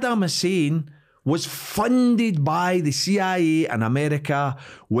 Saddam Hussein was funded by the CIA and America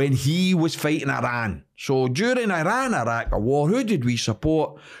when he was fighting Iran. So during Iran-Iraq war, who did we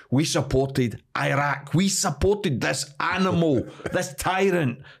support? We supported Iraq. We supported this animal, this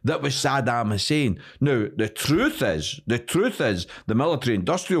tyrant that was Saddam Hussein. Now, the truth is, the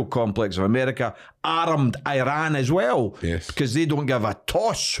military-industrial complex of America armed Iran as well. Yes. Because they don't give a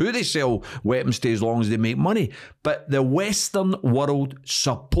toss who they sell weapons to as long as they make money. But the Western world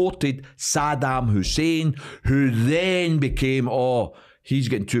supported Saddam Hussein, who then became, he's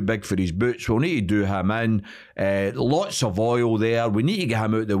getting too big for his boots. We'll need to do him in. Lots of oil there. We need to get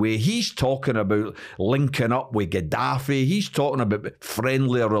him out of the way. He's talking about linking up with Gaddafi. He's talking about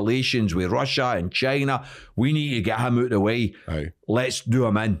friendlier relations with Russia and China. We need to get him out of the way. Aye. Let's do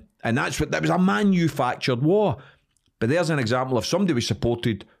him in. And that was a manufactured war. But there's an example of somebody we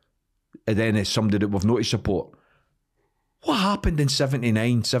supported, and then it's somebody that we've not to support. What happened in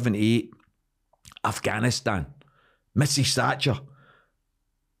 79, 78? Afghanistan. Mrs. Thatcher.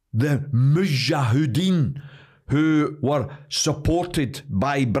 The Mujahideen, who were supported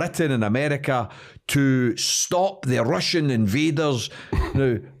by Britain and America to stop the Russian invaders.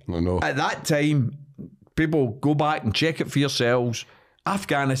 Now, at that time, people go back and check it for yourselves.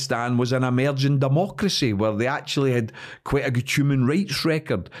 Afghanistan was an emerging democracy where they actually had quite a good human rights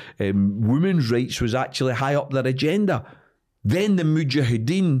record. Women's rights was actually high up their agenda. Then the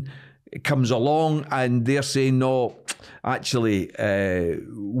Mujahideen comes along and they're saying, no, actually,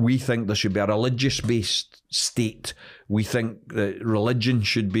 we think there should be a religious-based state. We think that religion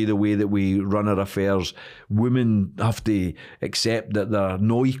should be the way that we run our affairs. Women have to accept that they're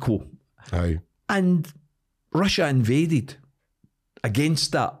no equal. Aye. And Russia invaded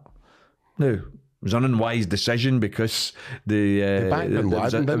against that. Now, it was an unwise decision because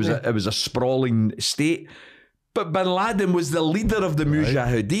it was a sprawling state. But bin Laden was the leader of the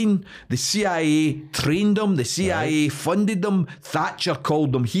Mujahideen. The CIA trained them. The CIA funded them. Thatcher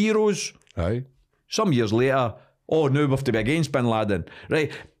called them heroes. Aye. Some years later, now we have to be against bin Laden.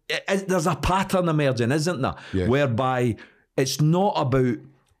 Right? There's a pattern emerging, isn't there? Yes. Whereby it's not about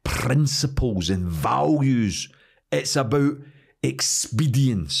principles and values. It's about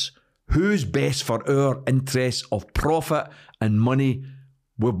expedience. Who's best for our interests of profit and money?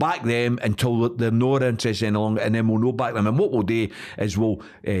 We'll back them until they're not interested any longer, and then we'll no back them. And what we'll do is we'll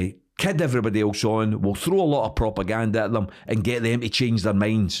kid everybody else on, we'll throw a lot of propaganda at them and get them to change their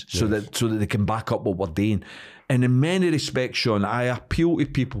minds so that they can back up what we're doing. And in many respects, Sean, I appeal to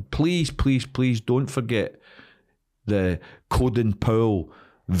people, please, please, please don't forget the Colin Powell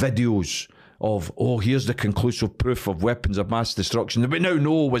videos of, here's the conclusive proof of weapons of mass destruction that we now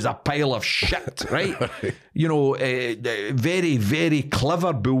know was a pile of shit, right? Very, very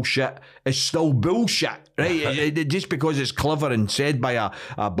clever bullshit is still bullshit, right? Just because it's clever and said by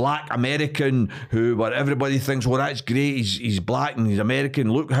a black American where everybody thinks, well, that's great, he's black and he's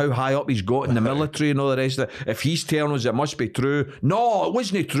American, look how high up he's got in the military and all the rest of it. If he's telling us it must be true. No, it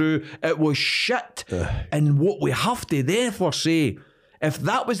wasn't true. It was shit. And what we have to therefore say, if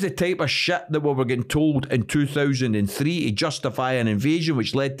that was the type of shit that we were getting told in 2003 to justify an invasion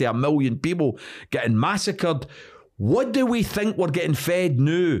which led to 1 million people getting massacred, what do we think we're getting fed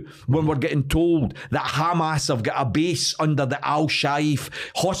now when we're getting told that Hamas have got a base under the Al-Shaif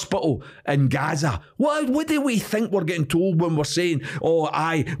hospital in Gaza? What do we think we're getting told when we're saying,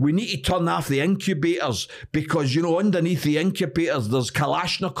 we need to turn off the incubators because, underneath the incubators there's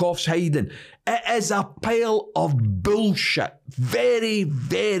Kalashnikovs hiding? It is a pile of bullshit. Very,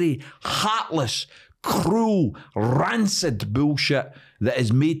 very heartless, cruel, rancid bullshit that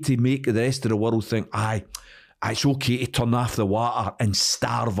is made to make the rest of the world think, it's okay to turn off the water and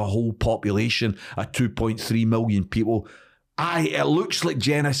starve a whole population of 2.3 million people. It looks like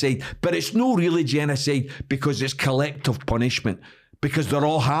genocide, but it's not really genocide because it's collective punishment, because they're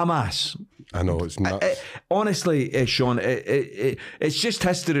all Hamas. I know, it's nuts. Honestly, Sean, it's just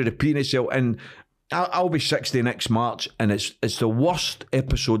history repeating itself. And I'll be 60 next March, and it's the worst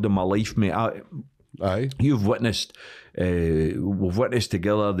episode of my life, mate. Aye. You've witnessed, we've witnessed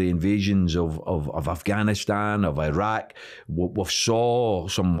together the invasions of Afghanistan, of Iraq. We've saw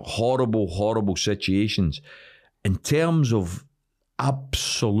some horrible, horrible situations. In terms of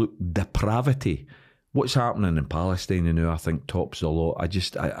absolute depravity, what's happening in Palestine now, I think, tops the lot.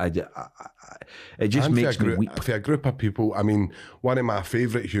 It just makes me weep. For a group of people, I mean, one of my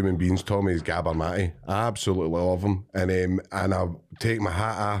favourite human beings, Tommy, is Gabor Mate. I absolutely love him. And I take my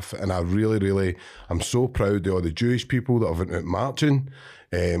hat off, and I really, really, I'm so proud of all the Jewish people that have been out marching,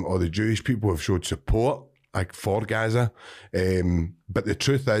 or the Jewish people who have showed support for Gaza. But the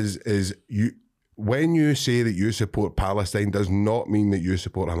truth is when you say that you support Palestine does not mean that you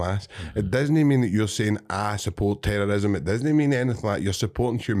support Hamas. It doesn't mean that you're saying, I support terrorism. It doesn't mean anything like that. You're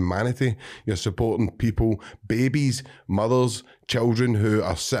supporting humanity. You're supporting people, babies, mothers, children who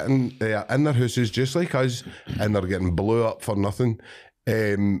are sitting there in their houses just like us, and they're getting blew up for nothing.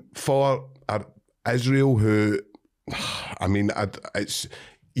 For Israel, who, I mean, it's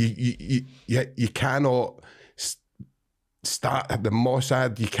you cannot start the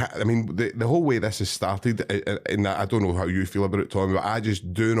Mossad. You can't. I mean, the whole way this has started, and I don't know how you feel about it, Tommy, but I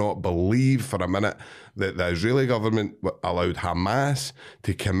just do not believe for a minute that the Israeli government allowed Hamas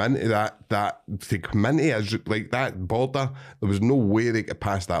to come into Israel, like that border. There was no way they could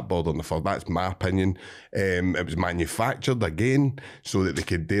pass that border in the first. That's my opinion. It was manufactured again so that they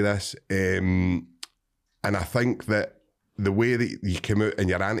could do this, and I think that the way that you come out and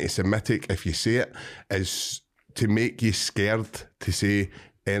you're anti-Semitic, if you say it, is to make you scared to say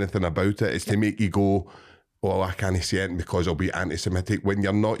anything about it. It's to make you go, oh, I can't say it because I'll be anti-Semitic. When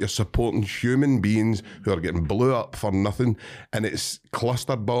you're not, you're supporting human beings who are getting blew up for nothing. And it's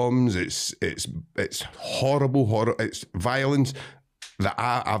cluster bombs, it's horrible, it's violence that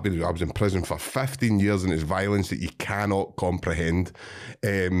I was in prison for 15 years, and it's violence that you cannot comprehend.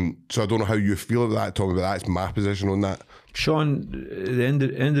 So I don't know how you feel about that, Tommy, but that's my position on that. Sean, at the end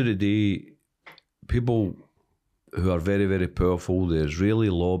of the day, people who are very, very powerful, the Israeli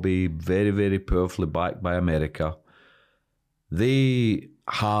lobby, very, very powerfully backed by America, they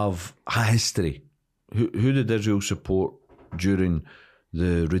have a history. Who did Israel support during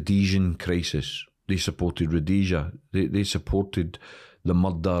the Rhodesian crisis? They supported Rhodesia. They supported the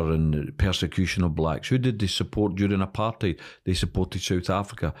murder and persecution of blacks. Who did they support during apartheid? They supported South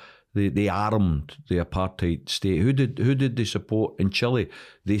Africa. They armed the apartheid state. Who did they support in Chile?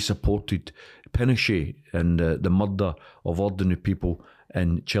 They supported Pinochet and the murder of ordinary people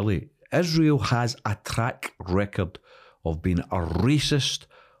in Chile. Israel has a track record of being a racist,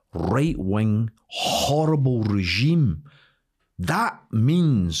 right-wing, horrible regime. That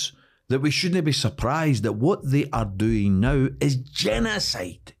means that we shouldn't be surprised that what they are doing now is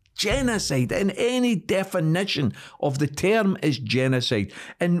genocide. Genocide, in any definition of the term, is genocide.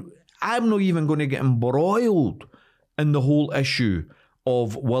 And I'm not even going to get embroiled in the whole issue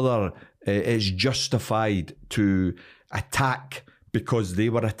of whether it's justified to attack because they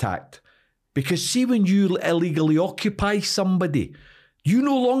were attacked. Because see, when you illegally occupy somebody, you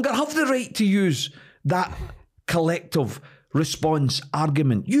no longer have the right to use that collective response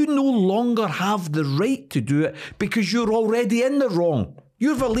argument. You no longer have the right to do it because you're already in the wrong.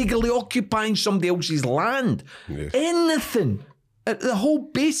 You're illegally occupying somebody else's land. Yes. Anything. The whole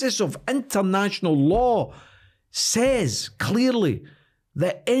basis of international law says clearly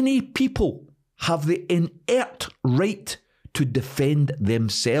that any people have the inherent right to defend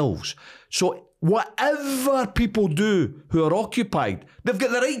themselves. So whatever people do who are occupied, they've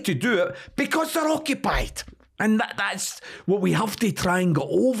got the right to do it because they're occupied. And that's what we have to try and get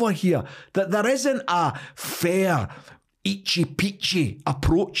over here, that there isn't a fair, itchy-peachy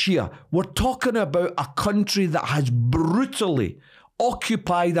approach here. We're talking about a country that has brutally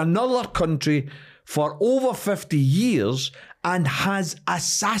occupied another country for over 50 years and has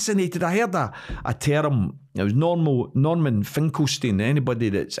assassinated. I heard a term, it was Norman Finkelstein. Anybody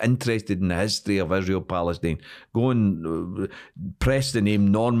that's interested in the history of Israel-Palestine, go and press the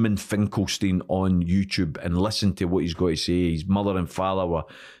name Norman Finkelstein on YouTube and listen to what he's got to say. His mother and father were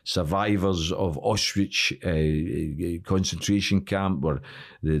survivors of Auschwitz concentration camp, where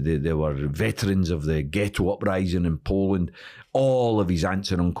they were veterans of the ghetto uprising in Poland. All of his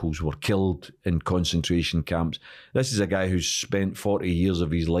aunts and uncles were killed in concentration camps. This is a guy who's spent 40 years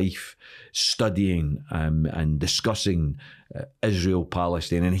of his life studying and discussing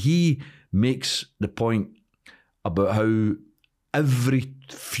Israel-Palestine. And he makes the point about how every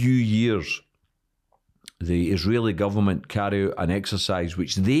few years the Israeli government carry out an exercise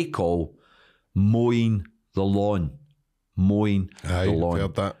which they call mowing the lawn. Mowing the lawn.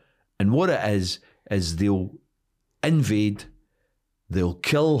 Heard that. And what it is they'll invade, they'll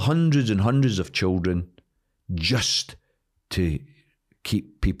kill hundreds and hundreds of children just to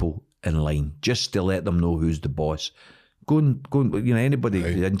keep people in line, just to let them know who's the boss. Go and anybody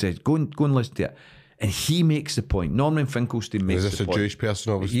who's interested, go and listen to it. And he makes the point. Norman Finkelstein makes the point. Is this a Jewish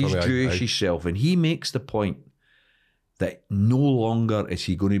person? Obviously, he's Jewish himself, and he makes the point that no longer is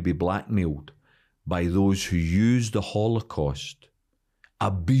he going to be blackmailed by those who use the Holocaust,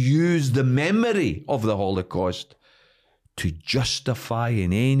 abuse the memory of the Holocaust, to justify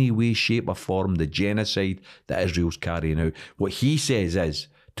in any way, shape or form the genocide that Israel's carrying out. What he says is,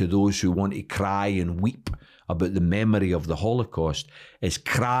 to those who want to cry and weep about the memory of the Holocaust is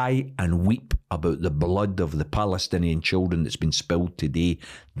cry and weep about the blood of the Palestinian children that's been spilled today.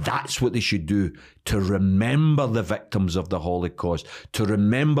 That's what they should do, to remember the victims of the Holocaust, to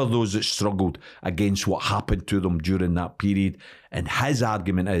remember those that struggled against what happened to them during that period. And his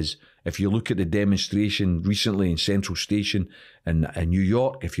argument is, if you look at the demonstration recently in Central Station in New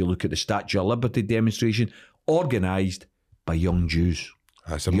York, if you look at the Statue of Liberty demonstration, organised by young Jews.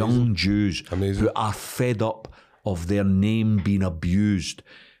 That's amazing. Young Jews Amazing. who are fed up of their name being abused.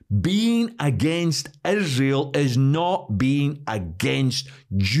 Being against Israel is not being against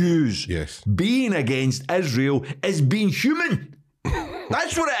Jews. Yes. Being against Israel is being human.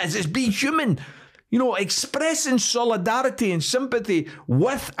 That's what it is. It's being human. You know, expressing solidarity and sympathy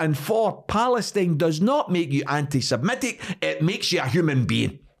with and for Palestine does not make you anti-Semitic. It makes you a human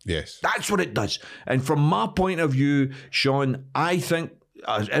being. Yes. That's what it does. And from my point of view, Sean, I think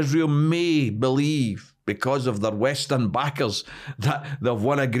Israel may believe, because of their Western backers, that they've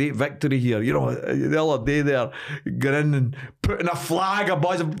won a great victory here. You know, the other day they're going in and putting a flag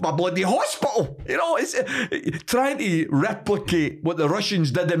above a bloody hospital. You know, it's trying to replicate what the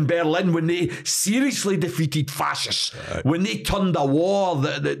Russians did in Berlin when they seriously defeated fascists. Right. When they turned a war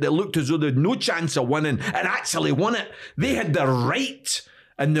that looked as though they had no chance of winning and actually won it. They had the right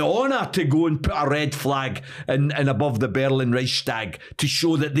and the honour to go and put a red flag in above the Berlin Reichstag to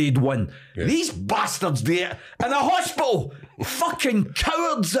show that they'd won. Yes. These bastards do it in a hospital. Fucking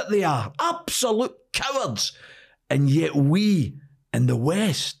cowards that they are. Absolute cowards. And yet we in the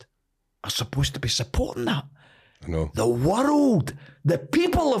West are supposed to be supporting that. I know. The world, the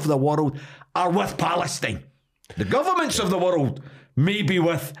people of the world are with Palestine. The governments of the world may be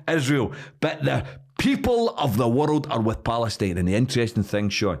with Israel, but the people of the world are with Palestine. And the interesting thing,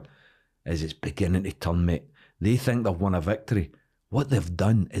 Sean, is it's beginning to turn, mate. They think they've won a victory. What they've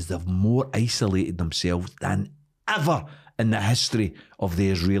done is they've more isolated themselves than ever in the history of the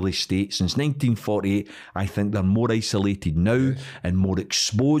Israeli state. Since 1948, I think they're more isolated now and more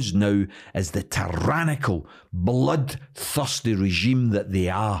exposed now as the tyrannical, bloodthirsty regime that they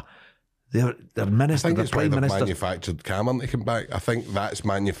are. Their minister, I think it's prime why they've minister, manufactured Cameron to come back. I think that's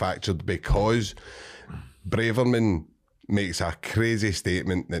manufactured because Braverman makes a crazy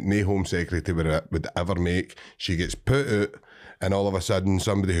statement that no Home Secretary would ever make. She gets put out, and all of a sudden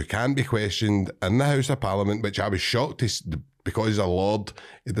somebody who can be questioned in the House of Parliament, which I was shocked to, because he's a Lord,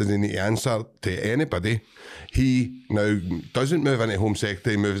 he doesn't need to answer to anybody. He now doesn't move into Home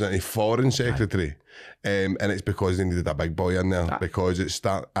Secretary, moves into Foreign Secretary. And it's because they needed a big boy in there. Because it's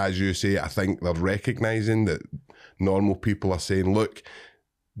as you say, I think they're recognising that normal people are saying, look,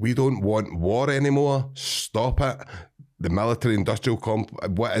 we don't want war anymore. Stop it. The military-industrial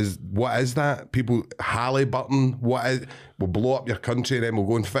what is that? People, Halliburton, we'll blow up your country and then we'll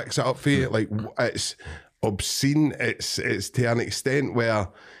go and fix it up for you. Like, it's obscene. It's to an extent where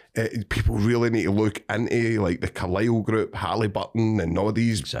people really need to look into, like, the Carlyle Group, Halliburton, and all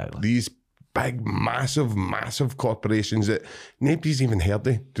these big, massive corporations that nobody's even heard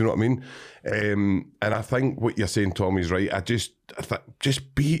of. Do you know what I mean? And I think what you're saying, Tommy's right.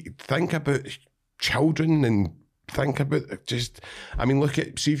 Think about children and think about look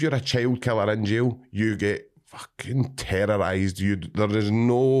at, see if you're a child killer in jail, you get fucking terrorised. There is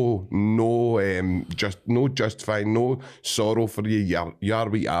no justifying, no sorrow for you. You're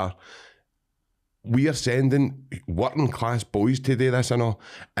what you are. We are sending working class boys to do this and all,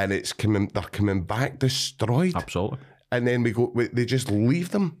 and they're coming back destroyed. Absolutely. And then they just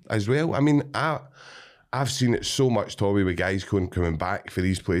leave them as well. I mean, I've seen it so much, Tommy, with guys coming back for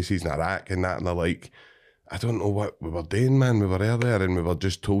these places in Iraq and that, and they're like, I don't know what we were doing, man. We were there and we were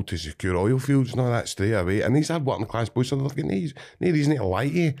just told to secure oil fields and all that straight away. And these are working class boys, so they're getting no reason to lie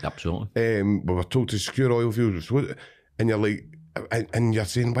to you. Absolutely. We were told to secure oil fields, and you're like, and you're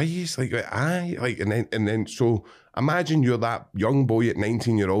saying, why is like, aye, like, and then so imagine you're that young boy at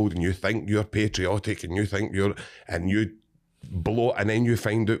 19-year-old and you think you're patriotic and you think you blow, and then you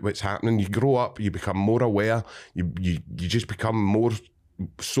find out what's happening. You grow up, you become more aware, you just become more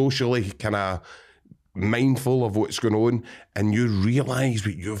socially kind of mindful of what's going on, and you realise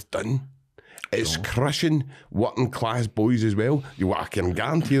what you've done. It's crushing working class boys as well. I can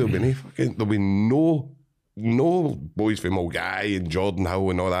guarantee there'll be no boys from Mulgai and Jordan Hill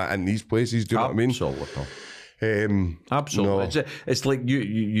and all that in these places. Do you know what I mean? Absolutely. No. It's like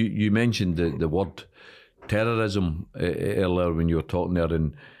you mentioned the word terrorism earlier when you were talking there,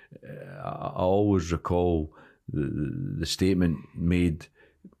 and I always recall the statement made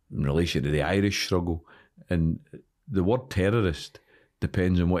in relation to the Irish struggle, and the word terrorist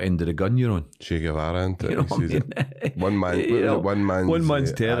depends on what end of the gun you're on. Che Guevara, isn't it? You know what I mean? One man, You know, one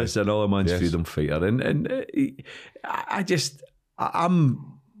man's terrorist, another man's freedom fighter, and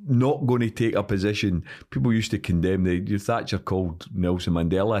I'm not going to take a position. People used to condemn Thatcher called Nelson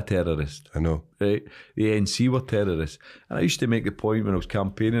Mandela a terrorist. I know, right? The ANC were terrorists, and I used to make the point when I was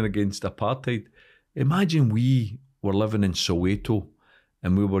campaigning against apartheid. Imagine we were living in Soweto,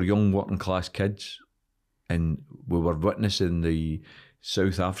 and we were young working class kids, and we were witnessing the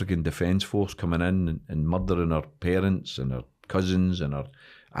South African Defence Force coming in and murdering our parents and our cousins and our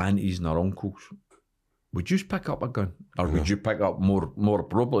aunties and our uncles. Would you pick up a gun? Or would you pick up, more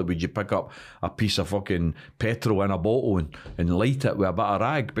appropriately, would you pick up a piece of fucking petrol in a bottle and light it with a bit of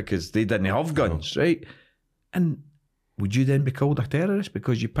rag because they didn't have guns, right? And would you then be called a terrorist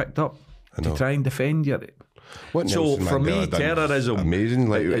because you picked up to try and defend your... So for me, terrorism amazing.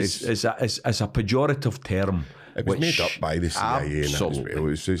 Like, is a pejorative term. It was made up by the CIA.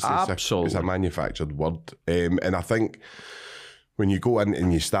 Absolutely. It's a manufactured word. And I think when you go in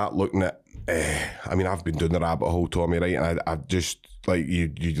and you start looking at, I mean, I've been doing the rabbit hole, Tommy, right? And I just, like,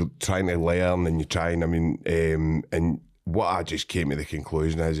 you're trying to learn and you're trying, I mean, and what I just came to the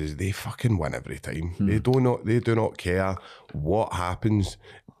conclusion is they fucking win every time. They do not care what happens.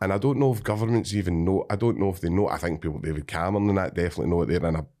 And I don't know if governments even know. I don't know if they know. I think people, David Cameron and that, definitely know that they're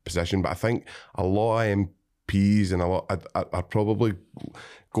in a position. But I think a lot of MPs and a lot are probably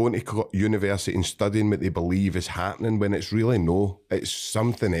going to university and studying what they believe is happening when it's really no. It's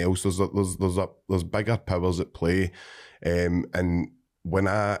something else. There's bigger powers at play. And when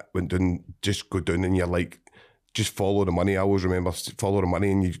I went down, just go down and you're like, just follow the money. I always remember follow the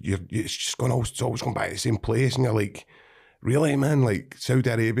money, and it's just going, it's always going back to the same place, and you're like, really, man? Like Saudi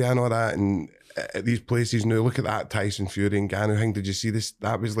Arabia and all that, and at these places now, look at that Tyson Fury and Ganu thing. Did you see this?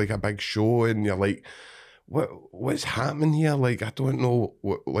 That was like a big show, and you're like, what's happening here? Like, I don't know.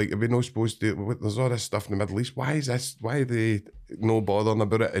 Like, are we not supposed to? There's all this stuff in the Middle East. Why is this? Why are they no bothering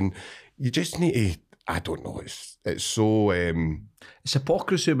about it? And you just need to. I don't know. It's so. It's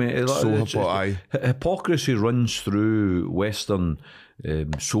hypocrisy, mate. Hypocrisy runs through Western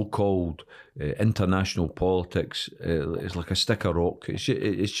so-called international politics. It's like a stick of rock.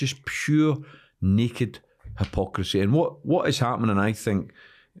 It's just pure naked hypocrisy. And what is happening, I think,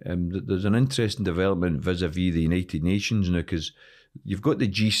 there's an interesting development vis-a-vis the United Nations now, because you've got the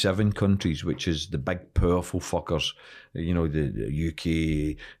G7 countries, which is the big powerful fuckers, you know, the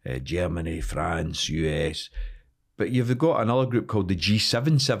UK, Germany, France, US. But you've got another group called the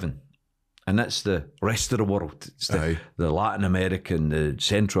G77, and that's the rest of the world. It's the Latin American, the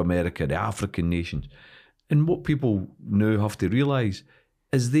Central America, the African nations. And what people now have to realise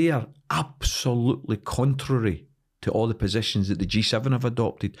is they are absolutely contrary to all the positions that the G7 have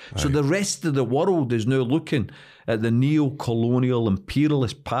adopted. So the rest of the world is now looking at the neo-colonial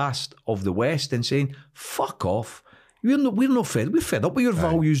imperialist past of the West and saying, fuck off. We're fed up with your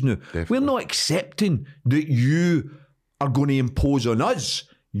values now. Definitely. We're not accepting that you are going to impose on us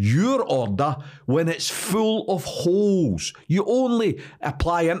your order when it's full of holes. You only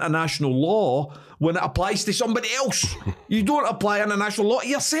apply international law when it applies to somebody else. You don't apply international law to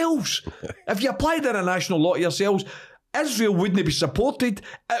yourselves. If you applied international law to yourselves, Israel wouldn't be supported.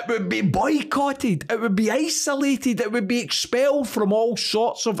 It would be boycotted. It would be isolated. It would be expelled from all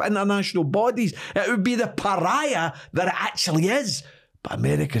sorts of international bodies. It would be the pariah that it actually is. But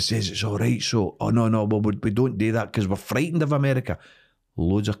America says it's all right. So, no, we don't do that because we're frightened of America.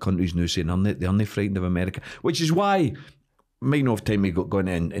 Loads of countries now saying they're not frightened of America, which is why, might not have time to go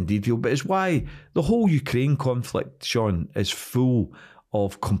in detail, but it's why the whole Ukraine conflict, Sean, is full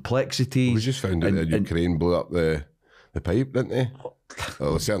of complexities. We just found out that Ukraine blew up the pipe, didn't they?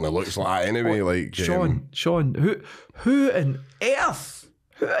 Well, it certainly looks like anyway. Sean, who on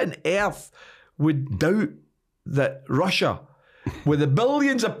earth would doubt that Russia, with the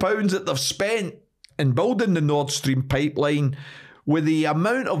billions of pounds that they've spent in building the Nord Stream pipeline, with the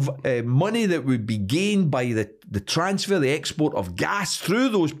amount of money that would be gained by the transfer, the export of gas through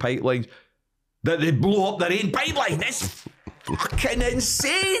those pipelines, that they'd blow up their own pipeline? It's fucking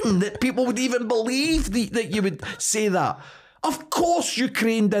insane that people would even believe that you would say that. Of course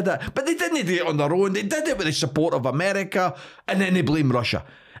Ukraine did it, but they didn't do it on their own. They did it with the support of America, and then they blame Russia.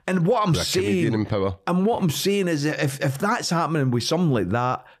 And what I'm saying is that if that's happening with something like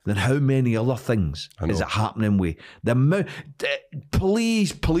that, then how many other things is it happening with?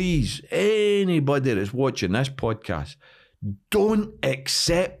 Please, anybody that's watching this podcast, don't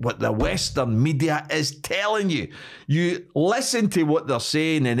accept what the Western media is telling you. You listen to what they're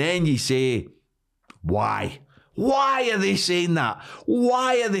saying and then you say, why? Why are they saying that?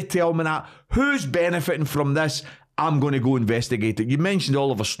 Why are they telling me that? Who's benefiting from this? I'm going to go investigate it. You mentioned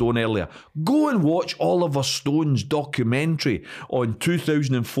Oliver Stone earlier. Go and watch Oliver Stone's documentary on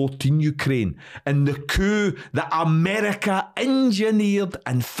 2014 Ukraine and the coup that America engineered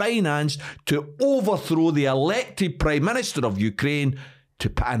and financed to overthrow the elected Prime Minister of Ukraine to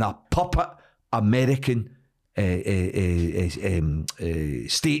put in a puppet American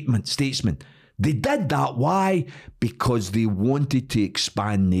statesman. They did that. Why? Because they wanted to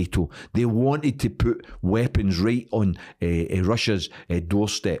expand NATO. They wanted to put weapons right on Russia's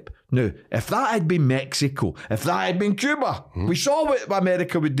doorstep. Now, if that had been Mexico, if that had been Cuba, we saw what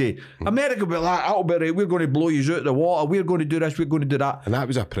America would do. America would be like, "That'll be right, we're going to blow you out of the water, we're going to do this, we're going to do that." And that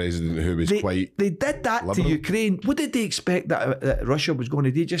was a president who was They did that liberal. to Ukraine. What did they expect that Russia was going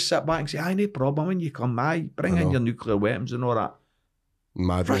to do? Just sit back and say, "Aye, no problem, when you come, bring in your nuclear weapons and all that."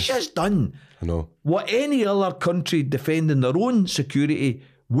 Madness. Russia's done I know. what any other country defending their own security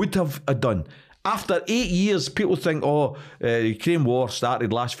would have done. After 8 years, people think, the Ukraine war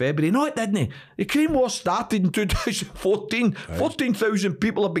started last February. No, it didn't. The Ukraine war started in 2014. 14,000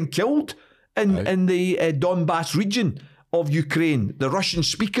 people have been killed in the Donbass region of Ukraine, the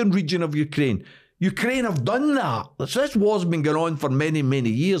Russian-speaking region of Ukraine. Ukraine have done that. So this war's been going on for many, many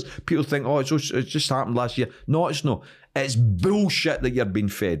years. People think, it's just happened last year. No, it's not. It's bullshit that you're being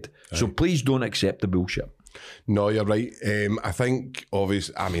fed. So please don't accept the bullshit. No, you're right. I think,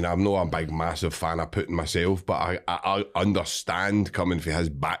 obviously, I mean, I'm not a big, massive fan of Putin myself, but I understand coming from his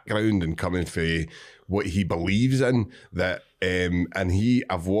background and coming from what he believes in, that, and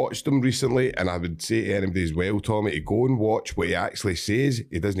I've watched him recently, and I would say to anybody as well, Tommy, to go and watch what he actually says.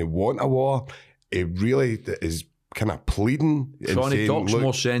 He doesn't want a war. He really is kind of pleading. Sean, he talks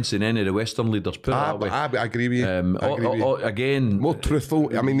more sense than any of the Western leaders, put it that way. I agree with you. Again, more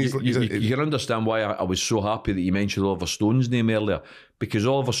truthful. I mean, you can understand why I was so happy that you mentioned Oliver Stone's name earlier, because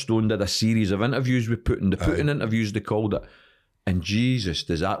Oliver Stone did a series of interviews with Putin. The Putin interviews, they called it. And Jesus,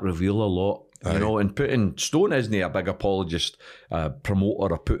 does that reveal a lot? You know, and Putin, Stone isn't a big apologist,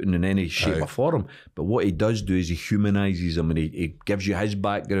 promoter of Putin in any shape or form. But what he does do is he humanises him, and he gives you his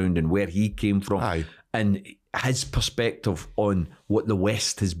background and where he came from. And his perspective on what the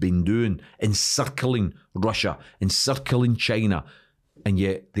West has been doing, encircling Russia, encircling China, and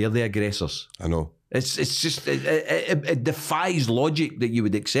yet they're the aggressors. I know. It's just, it defies logic that you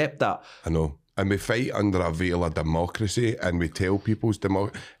would accept that. I know. And we fight under a veil of democracy, and we tell people's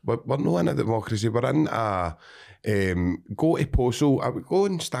we're not in a democracy, we're in a go to Postal. I would go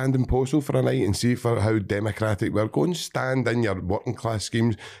and stand in Postal for a night and see for how democratic we're. Go and stand in your working class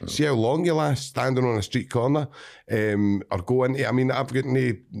schemes, see how long you last standing on a street corner, or go into, I mean, I've got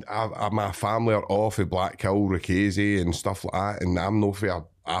my family are off of Blackhill, Rickazy and stuff like that, and I'm not for an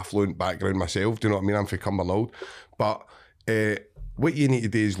affluent background myself, do you know what I mean? I'm from Cumbernauld. But what you need to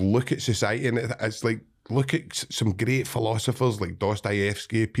do is look at society, and it's like, look at some great philosophers like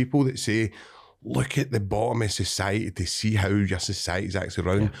Dostoevsky, people that say, look at the bottom of society to see how your society's actually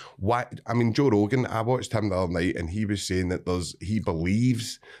run. I mean, Joe Rogan, I watched him the other night, and he was saying that he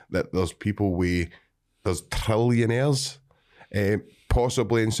believes that there's there's trillionaires,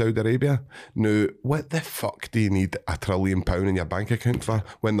 possibly in Saudi Arabia. Now, what the fuck do you need £1 trillion in your bank account for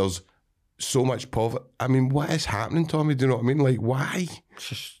when there's so much poverty? I mean, what is happening, Tommy? Do you know what I mean? Like, why?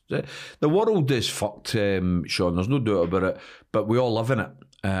 The world is fucked, Sean. There's no doubt about it. But we all live in it.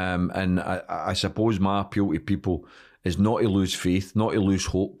 And I suppose my appeal to people is not to lose faith, not to lose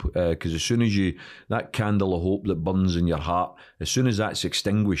hope, because as soon as that candle of hope that burns in your heart, as soon as that's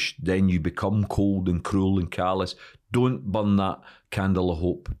extinguished, then you become cold and cruel and callous. Don't burn that candle of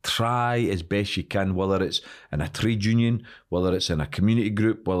hope. Try as best you can, whether it's in a trade union, whether it's in a community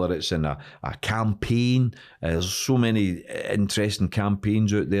group, whether it's in a campaign. There's so many interesting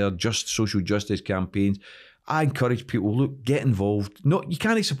campaigns out there, just social justice campaigns. I encourage people, look, get involved. No, you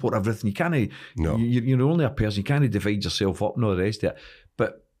can't support everything. You can't. No. You're only a person. You can't divide yourself up and all the rest of it.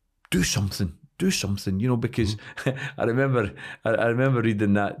 But do something. You know, because I remember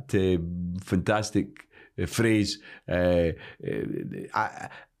reading that fantastic phrase.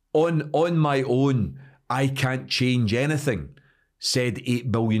 On my own, I can't change anything, said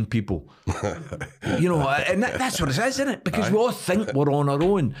 8 billion people. You know, and that's what it is, isn't it? Because we all think we're on our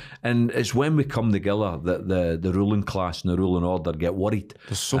own, and it's when we come together that the ruling class and the ruling order get worried.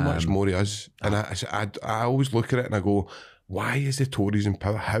 There's so much more to us, and I always look at it and I go, why is the Tories in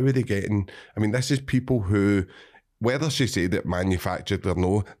power? How are they getting? I mean, this is people who, whether she said it manufactured or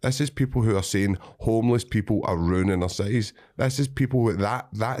no, this is people who are saying homeless people are ruining our cities. This is people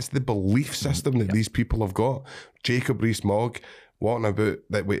that's the belief system that these people have got. Jacob Rees-Mogg, walking about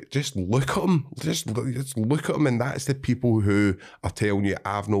that way. Just look at them. Just look at them, and that's the people who are telling you,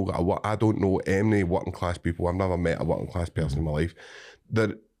 I don't know any working class people. I've never met a working class person in my life.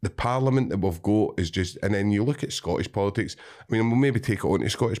 The parliament that we've got is just, and then you look at Scottish politics. I mean, we'll maybe take it on to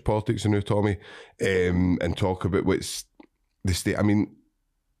Scottish politics now, Tommy, and talk about what's the state. I mean,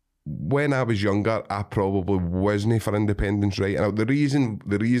 when I was younger, I probably wasn't for independence, right? And the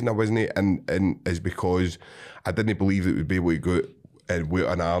reason I wasn't, and is because I didn't believe that we'd be able to go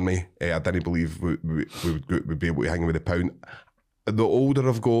without an army. I didn't believe we'd be able to hang with the pound. The older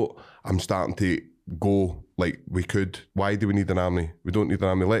I've got, I'm starting to go like, we could. Why do we need an army? We don't need an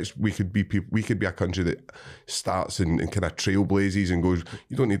army. We could be a country that starts and kind of trailblazes and goes,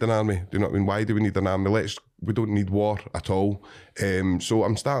 you don't need an army. Do you know what I mean? Why do we need an army? We don't need war at all. So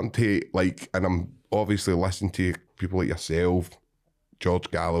I'm starting to and I'm obviously listening to people like yourself,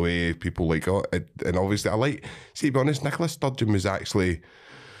 George Galloway, people like, and obviously see, to be honest, Nicola Sturgeon was I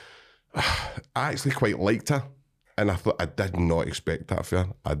actually quite liked her. And I thought, I did not expect that, Fair.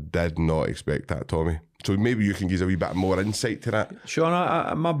 I did not expect that, Tommy. So maybe you can give us a wee bit more insight to that.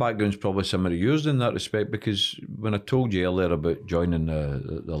 Sean, my background's probably similar to yours in that respect, because when I told you earlier about joining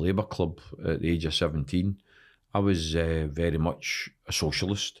the Labour Club at the age of 17, I was very much a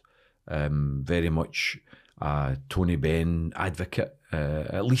socialist, very much a Tony Benn advocate.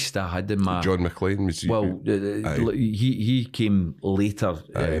 At least I had in my... John McLean was... Well, he came later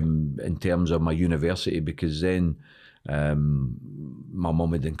in terms of my university, because then my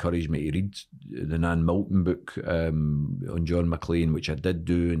mum had encouraged me to read the Nan Milton book on John McLean, which I did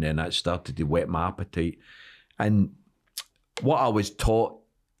do, and then that started to whet my appetite. And what I was taught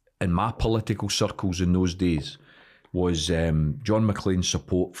in my political circles in those days was John McLean's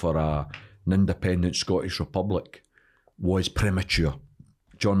support for an independent Scottish Republic was premature.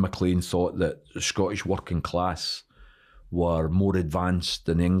 John McLean thought that the Scottish working class were more advanced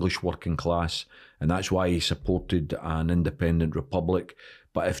than the English working class, and that's why he supported an independent republic.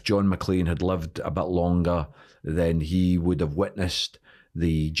 But if John McLean had lived a bit longer, then he would have witnessed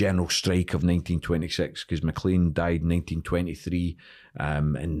the general strike of 1926, because McLean died in 1923,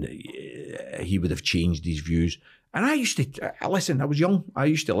 and he would have changed his views. And I used to listen. I was young. I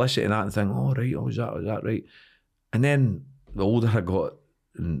used to listen to that and think, "Oh right, is that right?" And then the older I got,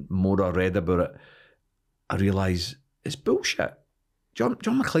 and more I read about it, I realised it's bullshit. John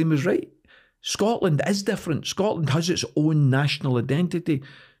McLean was right. Scotland is different. Scotland has its own national identity.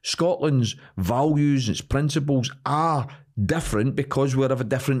 Scotland's values, its principles are different because we're of a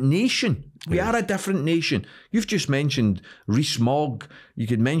different nation. We are a different nation. You've just mentioned Rees-Mogg. You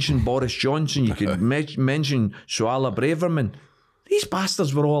could mention Boris Johnson. You could mention Suella Braverman. These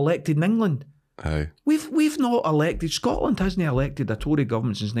bastards were all elected in England. Aye. We've not elected. Scotland hasn't elected a Tory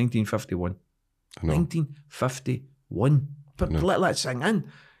government since 1951. I know. 1951. But let that sink in.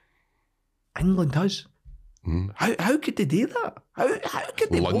 England has. How could they do that? How could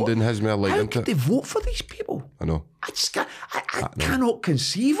they London vote? has me like How could they vote for these people? I know. I cannot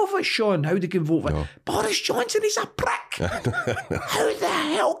conceive of it, Sean, how they can vote for Boris Johnson is a prick. How the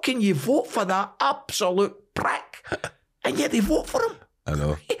hell can you vote for that absolute prick? And yet they vote for him. I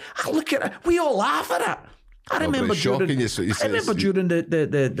know. I look at it, we all laugh at it. I remember during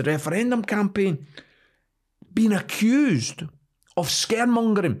the referendum campaign being accused of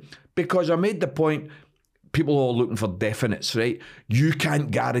scaremongering, because I made the point, people are all looking for definites, right? You can't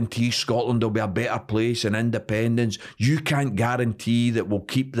guarantee Scotland will be a better place in independence. You can't guarantee that we'll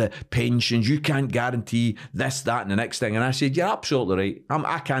keep the pensions. You can't guarantee this, that, and the next thing. And I said, you're absolutely right.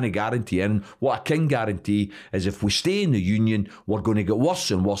 I can't guarantee anything. What I can guarantee is if we stay in the Union, we're going to get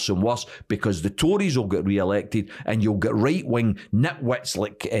worse and worse and worse, because the Tories will get re-elected and you'll get right-wing nitwits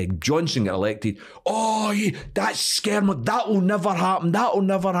like Johnson get elected. Oh, that's scaremongering. That will never happen. That will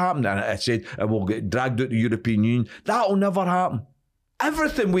never happen. And I said, and we'll get dragged out the European Union. That will never happen.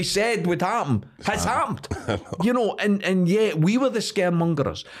 Everything we said would happen has happened. You know, and yet we were the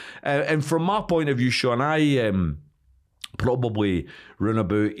scaremongers. And from my point of view, Sean, I probably run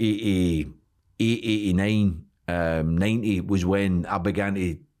about 89, 90 was when I began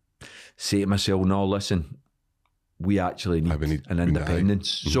to say to myself, no, listen, we actually need an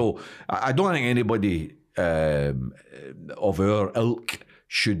independence. So I don't think anybody of our ilk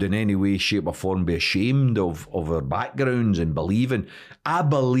should in any way, shape or form be ashamed of our backgrounds and believing. I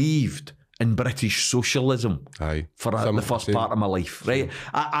believed in British socialism for the first part of my life, right?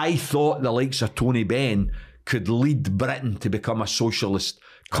 I thought the likes of Tony Benn could lead Britain to become a socialist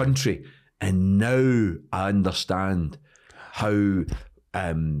country. And now I understand how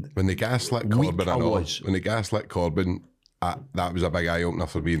when they gaslit Corbyn, when they gaslit Corbyn, that was a big eye opener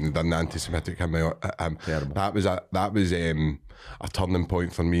for me. And done the anti-Semitic him. That was a turning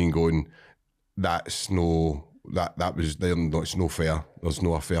point for me, and going, it's no fair. There's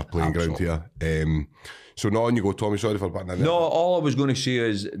no a fair playing ground here. So now on you go, Tommy. Sorry for butting in. No, all I was going to say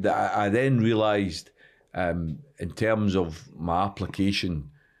is that I then realised, in terms of my application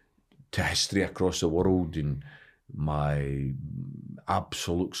to history across the world and my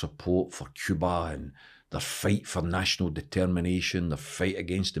absolute support for Cuba and their fight for national determination, their fight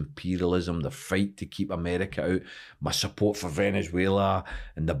against imperialism, their fight to keep America out, my support for Venezuela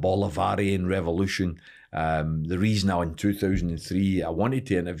and the Bolivarian revolution. The reason now in 2003 I wanted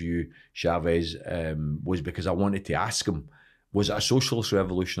to interview Chavez was because I wanted to ask him, was it a socialist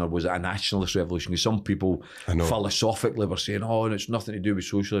revolution or was it a nationalist revolution? Because some people philosophically were saying, oh, and it's nothing to do with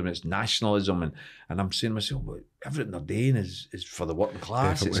socialism, it's nationalism. And I'm saying to myself, well, everything they're doing is for the working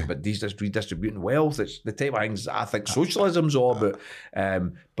class. Definitely. It's about redistributing wealth. It's the type of things I think socialism's all about.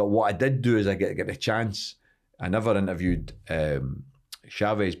 But what I did do is I get a chance. I never interviewed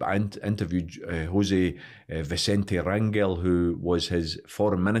Chavez, but I interviewed Jose Vicente Rangel, who was his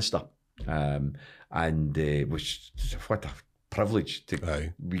foreign minister. And which, what a privilege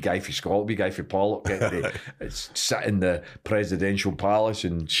to be guy for Scotland, be guy for Pollock, get to sit in the presidential palace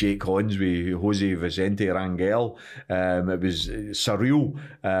and shake hands with Jose Vicente Rangel. It was surreal,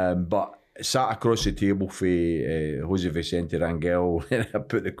 but sat across the table for Jose Vicente Rangel, and I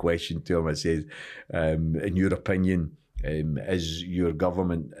put the question to him. I said, in your opinion, is your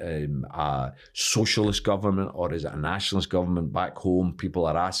government a socialist government or is it a nationalist government? Back home, people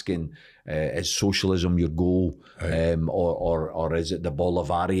are asking, is socialism your goal, or is it the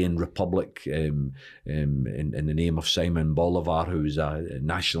Bolivarian Republic in the name of Simon Bolivar, who's a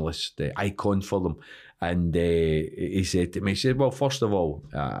nationalist icon for them? And he said to me, he said, well, first of all,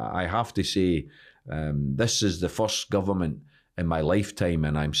 I have to say, this is the first government in my lifetime,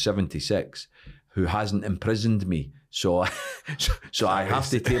 and I'm 76, who hasn't imprisoned me. So I have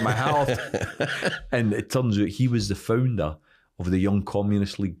to take my hat off. And it turns out he was the founder of the Young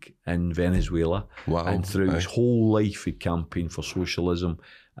Communist League in Venezuela. Wow. And throughout his whole life, he campaigned for socialism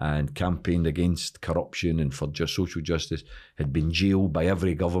and campaigned against corruption and for just social justice, had been jailed by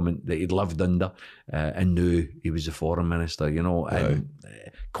every government that he'd lived under, and now he was the foreign minister, you know, and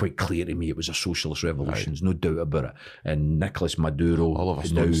quite clear to me it was a socialist revolution, there's no doubt about it. And Nicolas Maduro... Oliver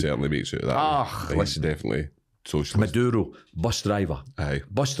Stone certainly makes it that. Listen, definitely socialist. Maduro, bus driver.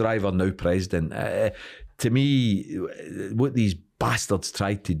 Bus driver, now president. To me, what these bastards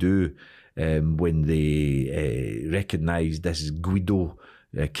tried to do when they recognised this Guido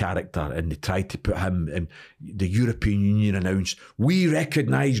character, and they tried to put him in, the European Union announced, we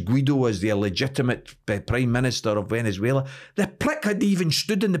recognise Guido as the illegitimate Prime Minister of Venezuela. The prick had even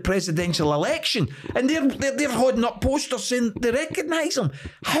stood in the presidential election, and they're holding up posters saying they recognise him.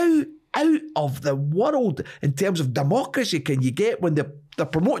 How out of the world in terms of democracy can you get when they're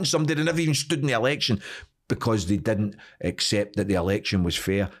promoting somebody that never even stood in the election because they didn't accept that the election was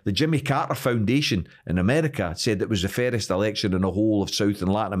fair? The Jimmy Carter Foundation in America said it was the fairest election in the whole of South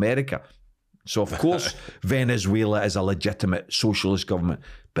and Latin America. So of course Venezuela is a legitimate socialist government,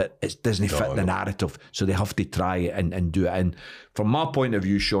 but it doesn't fit the narrative, so they have to try it and do it. And from my point of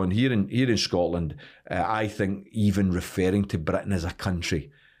view, Sean, here in Scotland, I think even referring to Britain as a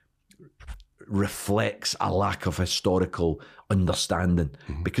country reflects a lack of historical understanding,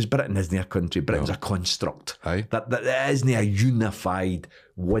 because Britain isn't a country, Britain's a construct. That isn't a unified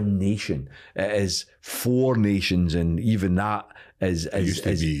one nation. It is four nations, and even that is... It used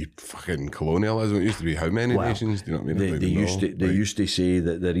to be fucking colonialism. It used to be how many nations? Do you know what I mean? They used to say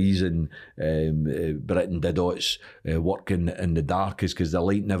that the reason Britain did all its work in the dark is because the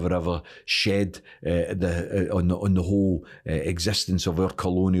light never ever shed on the whole existence of our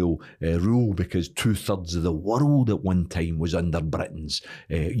colonial rule, because 2/3 of the world at one time was under Britain's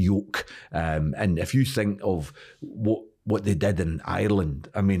yoke. And if you think of what they did in Ireland,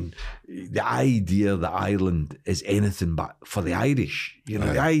 I mean, the idea that Ireland is anything but for the Irish, you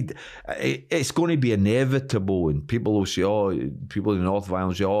know, it's going to be inevitable, and people will say, people in the north of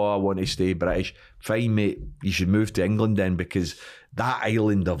Ireland say, I want to stay British. Fine, mate, you should move to England then, because that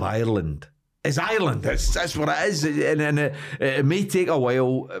island of Ireland is Ireland. That's what it is. And it may take a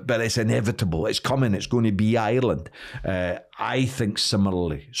while, but it's inevitable. It's coming. It's going to be Ireland. I think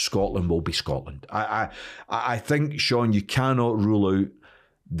similarly, Scotland will be Scotland. I think, Sean, you cannot rule out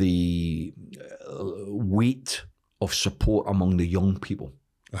the weight of support among the young people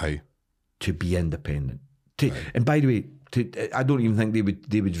to be independent. And by the way, I don't even think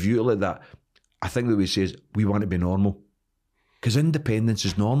they would view it like that. I think they would say, we want to be normal. Because independence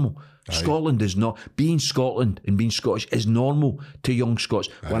is normal. Aye. Scotland is not. Being Scotland and being Scottish is normal to young Scots.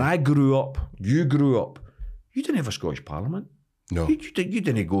 Aye. When I grew up, you grew up, you didn't have a Scottish Parliament. No. You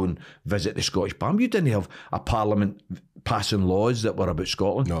didn't go and visit the Scottish Parliament. You didn't have a Parliament passing laws that were about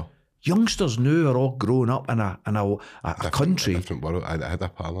Scotland. No. Youngsters now are all growing up in a country. Different world. I had a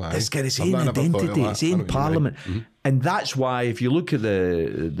parliament. It's got its own identity, its own parliament. And that's why, if you look at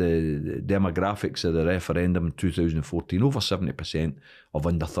the demographics of the referendum in 2014, over 70% of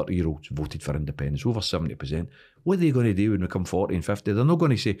under 30-year-olds voted for independence. Over 70%. What are they going to do when we come 40 and 50? They're not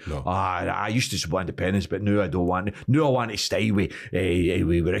going to say, I used to support independence, but now I don't want to. Now I want to stay with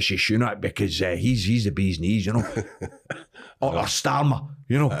Rishi Sunak because he's the bee's knees, you know. or Starmer,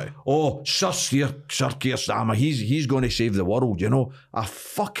 you know. Aye. Oh, Sir Keir Starmer, he's going to save the world, you know. A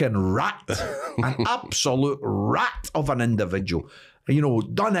fucking rat. An absolute rat of an individual. You know,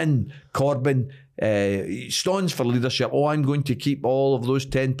 done in Corbyn, stands for leadership. Oh, I'm going to keep all of those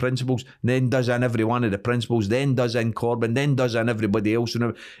 10 principles, then does in every one of the principles, then does in Corbyn, then does in everybody else.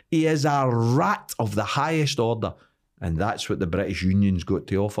 He is a rat of the highest order. And that's what the British Union's got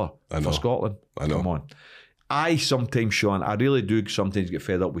to offer for Scotland. I know. Come on. I sometimes, Sean, I really do sometimes get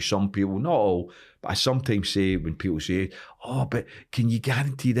fed up with some people, not all, but I sometimes say, when people say, oh, but can you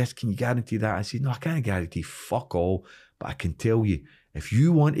guarantee this, can you guarantee that? I say, no, I can't guarantee fuck all, but I can tell you, if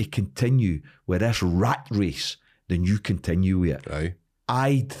you want to continue with this rat race, then you continue with it. Aye.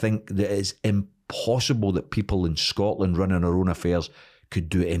 I think that it's impossible that people in Scotland running their own affairs could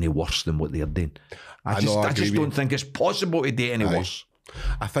do it any worse than what they're doing. I just don't think it's possible to do it any worse.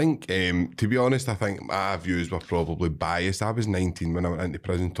 I think, to be honest, I think my views were probably biased. I was 19 when I went into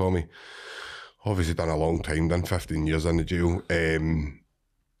prison, Tommy. Obviously done a long time, done 15 years in the jail.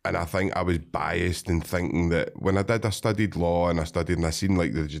 And I think I was biased in thinking that when I studied law and I seen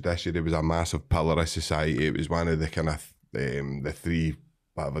like the judiciary was a massive pillar of society. It was one of the kind of, the three,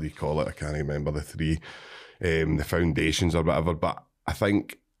 whatever you call it, I can't remember the three, the foundations or whatever. But I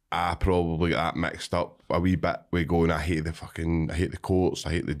think I probably got that mixed up a wee bit with going, I hate the courts,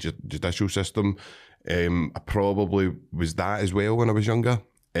 I hate the judicial system. I probably was that as well when I was younger.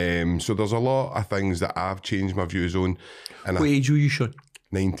 So there's a lot of things that I've changed my views on. And what age were you, Sean?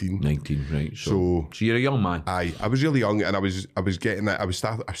 19. 19, right. So you're a young man. Aye, I was really young, and I was getting it. I was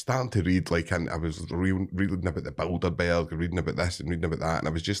starting to read, like, and I was reading about the Bilderberg, reading about this and reading about that, and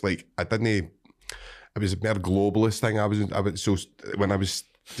I was just like, it was a mere globalist thing. So when I was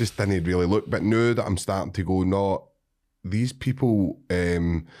just didn't really look, but now that I'm starting to go, no, these people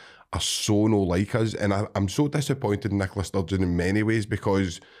are so no like us, and I'm so disappointed in Nicola Sturgeon in many ways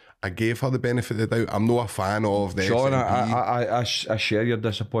because I gave her the benefit of the doubt. I'm not a fan of the Sean, SNP. I share your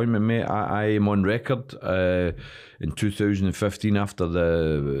disappointment, mate. I am on record in 2015 after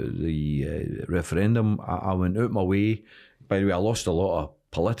the referendum. I went out my way. By the way, I lost a lot of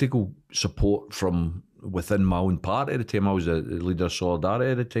political support from within my own party at the time. I was the leader of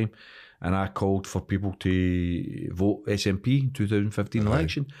Solidarity at the time, and I called for people to vote SNP in 2015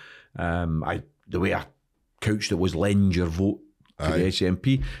 election. The way I couched it was lend your vote to the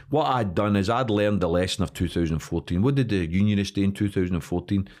SNP. What I'd done is I'd learned the lesson of 2014. What did the Unionists do in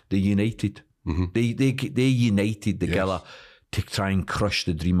 2014? They united. Mm-hmm. They united together to try and crush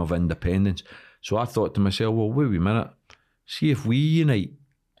the dream of independence. So I thought to myself, well, wait a minute. See if we unite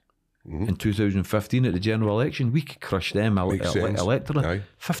in 2015 at the general election, we could crush them electorally.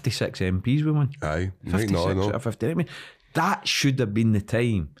 56 MPs we won. 56 out of 50. I mean, that should have been the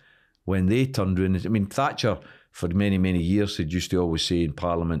time when they turned around. I mean, Thatcher, for many, many years, had used to always say in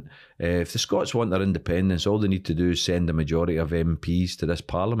Parliament, if the Scots want their independence, all they need to do is send a majority of MPs to this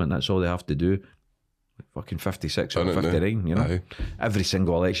Parliament. That's all they have to do. Fucking 56 or 59, you know. Aye. Every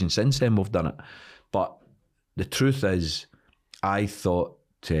single election since then we've done it. But the truth is, I thought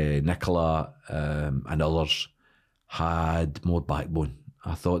Nicola and others had more backbone.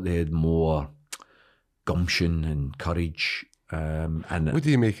 I thought they had more gumption and courage. And what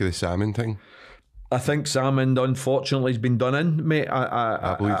do you make of the salmon thing? I think salmon, unfortunately, has been done in, mate.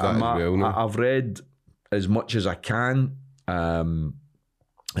 I believe that as well. No? I've read as much as I can, and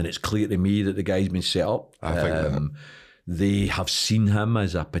it's clear to me that the guy's been set up. I think that. They have seen him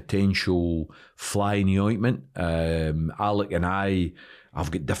as a potential fly in the ointment. Alec and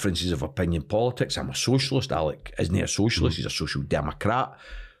I've got differences of opinion politics. I'm a socialist. Alec isn't he a socialist? He's a social democrat.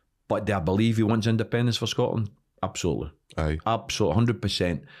 But do I believe he wants independence for Scotland? Absolutely. Aye. Absolutely,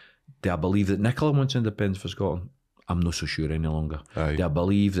 100%. Do I believe that Nicola wants independence for Scotland? I'm not so sure any longer. Aye. Do I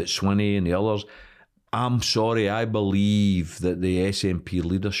believe that Swinney and the others? I'm sorry, I believe that the SNP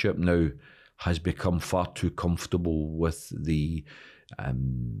leadership now has become far too comfortable with the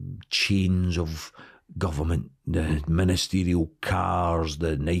chains of government, the ministerial cars,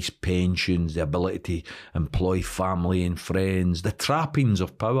 the nice pensions, the ability to employ family and friends, the trappings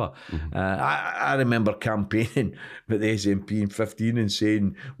of power. I remember campaigning with the SNP in 15 and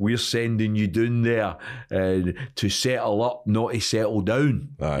saying, we're sending you down there to settle up, not to settle down.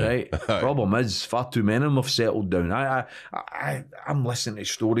 Right? Problem is, far too many of them have settled down. I'm listening to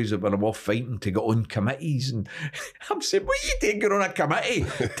stories of when I'm off fighting to get on committees, and I'm saying, what are you taking on a committee?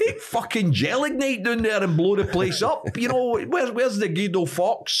 Take fucking gelignite down there and blow the place up. You know, where's the Guido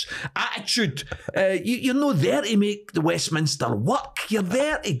Fawkes attitude? You're not there to make the Westminster work. You're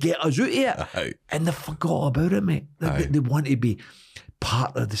there to get us out of here. And they forgot about it, mate. They want to be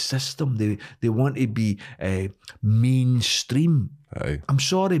part of the system. They want to be mainstream. I'm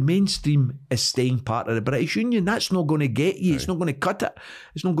sorry, mainstream is staying part of the British Union. That's not going to get you. It's not going to cut it.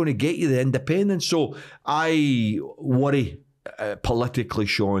 It's not going to get you the independence. So I worry politically,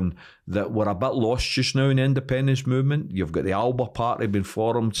 Sean, that we're a bit lost just now in the independence movement. You've got the Alba Party being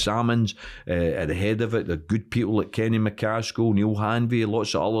formed, Salmons at the head of it. The good people like Kenny McCaskill, Neil Hanvey,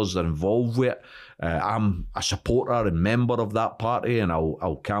 lots of others are involved with it. I'm a supporter and member of that party, and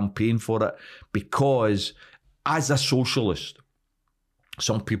I'll campaign for it, because as a socialist,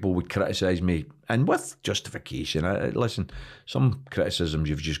 some people would criticise me, and with justification. Listen, some criticisms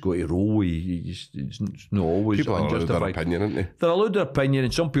you've just got to roll with. It's not always people unjustified. Are allowed their opinion, aren't they? They're allowed their opinion,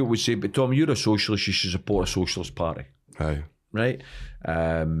 and some people would say, but Tom, you're a socialist, you should support a socialist party. Right?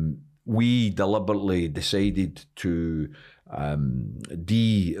 We deliberately decided to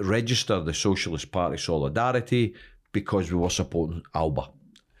deregister the Socialist Party Solidarity because we were supporting Alba.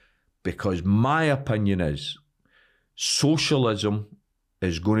 Because my opinion is, socialism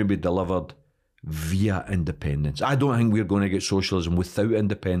is going to be delivered via independence. I don't think we're going to get socialism without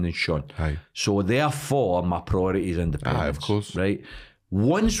independence, Sean. So therefore, my priority is independence. Of course. Right?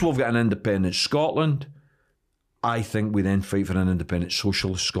 Once we've got an independent Scotland, I think we then fight for an independent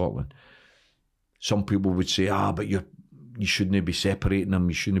socialist Scotland. Some people would say, but you shouldn't be separating them,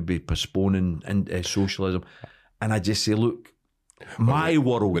 you shouldn't be postponing socialism. And I just say, look, my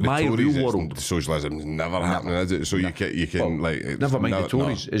world, my real world. Socialism's never happening, is it? So you can never mind the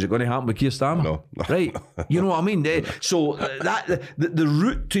Tories. No. Is it going to happen with Keir Starmer? No. Right. You know what I mean? So the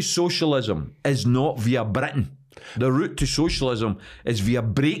route to socialism is not via Britain. The route to socialism is via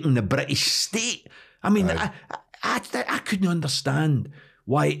breaking the British state. I mean, I couldn't understand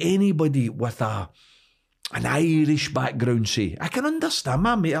why anybody with an Irish background, say, I can understand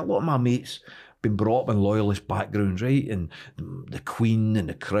a lot of my mates been brought up in loyalist backgrounds, right? And the Queen and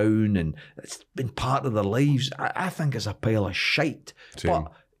the Crown, and it's been part of their lives. I think it's a pile of shite. Same.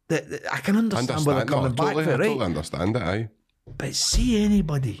 But I can understand where they're coming back for it, right? I totally understand it, But see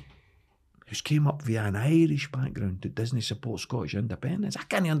anybody who's came up via an Irish background that doesn't support Scottish independence, I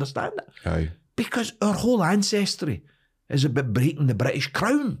can't understand it. Because our whole ancestry is about breaking the British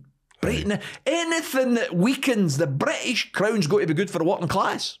Crown. Breaking anything that weakens the British Crown's got to be good for the working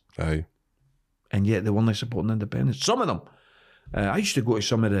class. And yet they weren't supporting independence. Some of them. I used to go to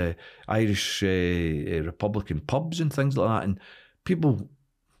some of the Irish Republican pubs and things like that, and people,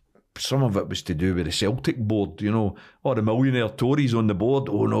 some of it was to do with the Celtic board, you know, or the millionaire Tories on the board.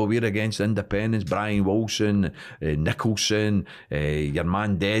 Oh no, we're against independence. Brian Wilson, Nicholson, your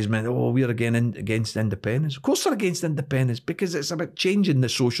man Desmond. Oh, we're against independence. Of course they're against independence, because it's about changing the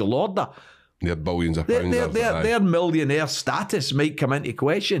social order. They're billions of pounds. Their millionaire status might come into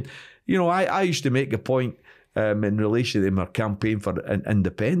question. You know, I used to make a point in relation to my campaign for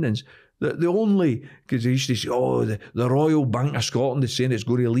independence, that the only, because they used to say, the Royal Bank of Scotland is saying it's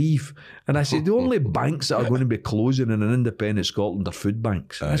going to leave. And I said, the only banks that are going to be closing in an independent Scotland are food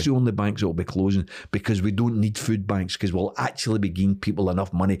banks. That's the only banks that will be closing, because we don't need food banks, because we'll actually be giving people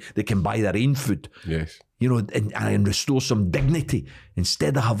enough money they can buy their own food. Yes. You know, and restore some dignity,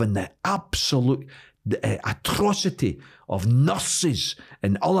 instead of having the absolute atrocity of nurses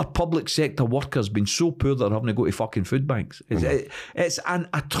and other public sector workers being so poor that they're having to go to fucking food banks. It's an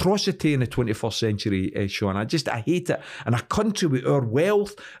atrocity in the 21st century, Sean. I hate it. And a country with our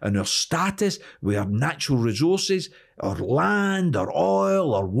wealth and our status, with our natural resources, our land, our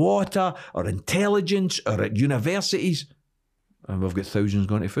oil, our water, our intelligence, our universities, and we've got thousands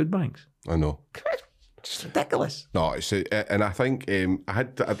going to food banks. I know. It's ridiculous. No, it's and I think I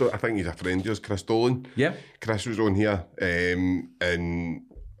think he's a friend of yours, Chris Dolan. Yeah. Chris was on here, and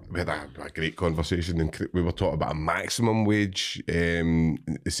we had a great conversation, and we were talking about a maximum wage, the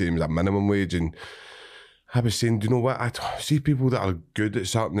same as a minimum wage, and I was saying, do you know what? I see people that are good at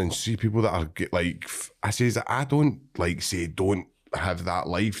something, and see people that are like, I says, I don't like say don't have that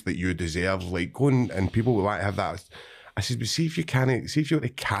life that you deserve, like going, and people would like to have that. I said, but see if you were to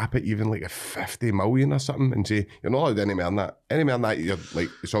cap it even like a 50 million or something and say, you're not allowed any more than that. Any more than that, you're like,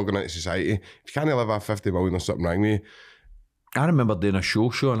 it's all going into society. If you can't live off 50 million or something wrong with you. I remember doing a show,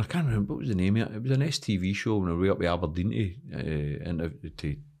 and I can't remember what was the name of it. It was an STV show when we were way up to Aberdeen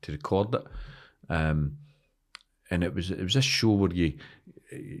to record it. And it was this show where you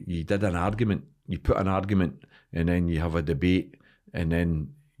did an argument, you put an argument, and then you have a debate, and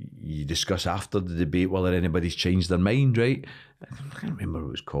then you discuss after the debate whether anybody's changed their mind, right? I can't remember what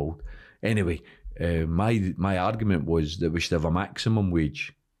it was called. Anyway, my argument was that we should have a maximum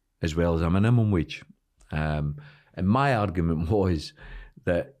wage as well as a minimum wage. And my argument was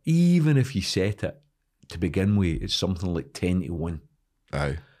that even if you set it to begin with, it's something like 10 to 1.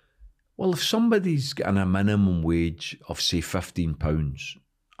 Aye. Well, if somebody's getting a minimum wage of, say, £15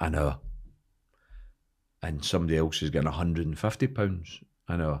 an hour, and somebody else is getting £150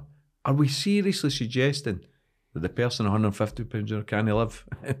 an hour, are we seriously suggesting that the person £150 an hour can't live?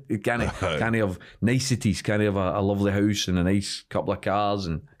 can't have niceties, can't have a lovely house and a nice couple of cars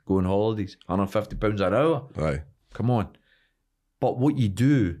and go on holidays? £150 an hour? Aye. Come on. But what you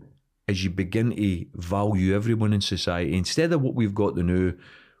do is you begin to value everyone in society. Instead of what we've got to know,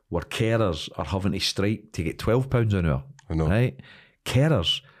 where carers are having to strike to get £12 an hour. I know. Right?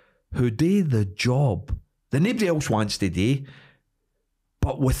 Carers who do the job that nobody else wants to do,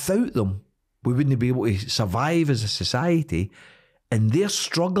 but without them, we wouldn't be able to survive as a society, and they're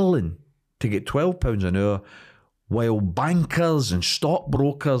struggling to get £12 an hour while bankers and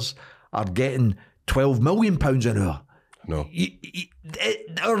stockbrokers are getting £12 million an hour. No.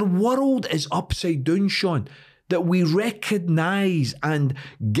 Our world is upside down, Sean, that we recognise and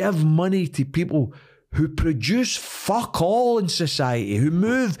give money to people who produce fuck all in society, who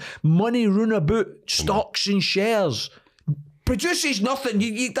move money round about, stocks and shares. Produces nothing.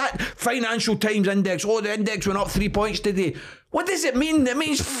 That Financial Times index, the index went up 3 points today. What does it mean? It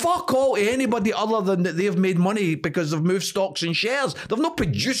means fuck all to anybody other than that they've made money because they've moved stocks and shares. They've not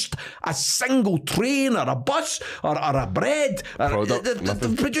produced a single train or a bus or a bread.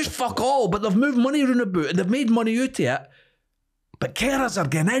 They've produced fuck all, but they've moved money around about and they've made money out of it. But carers are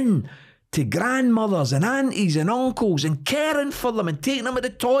getting in to grandmothers and aunties and uncles and caring for them and taking them to the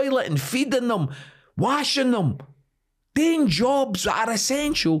toilet and feeding them, washing them, doing jobs that are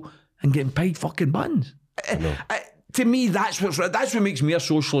essential and getting paid fucking buns. To me, that's what makes me a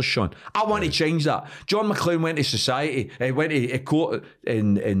socialist, Sean. I want to change that. John McLean went to society. He went to a court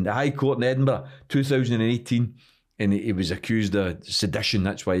in the High Court in Edinburgh, 2018, and he was accused of sedition.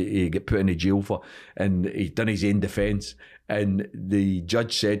 That's why he got put in jail for. And he'd done his own defence. And the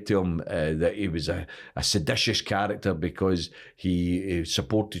judge said to him that he was a seditious character because he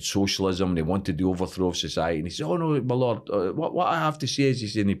supported socialism and he wanted the overthrow of society. And he said, "Oh no, my lord, what I have to say is," he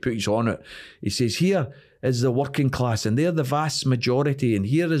said, and he put his on it. He says, "Here is the working class and they're the vast majority, and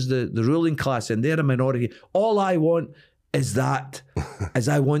here is the ruling class and they're a minority. All I want is that, is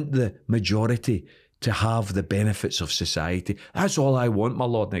I want the majority to have the benefits of society. That's all I want, my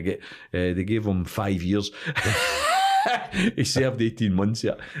lord." And they gave him 5 years. He served 18 months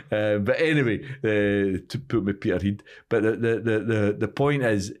yet. But anyway, to put my Peter Head. But the point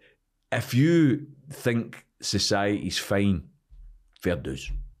is, if you think society's fine, fair dues.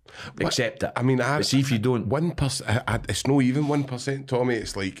 Accept it. I mean, but see if you don't. 1%, it's not even 1%, Tommy.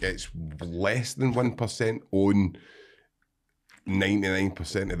 It's like it's less than 1% on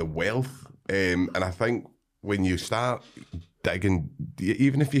 99% of the wealth. And I think when you start digging,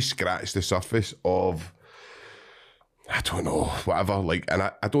 even if you scratch the surface of, I don't know, whatever, like, and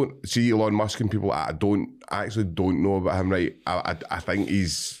I don't see Elon Musk and people, I actually don't know about him, right? I think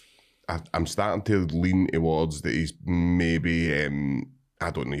I'm starting to lean towards that he's maybe, I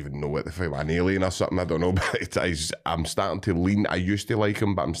don't even know what the fuck, an alien or something, I don't know, but I'm starting to lean, I used to like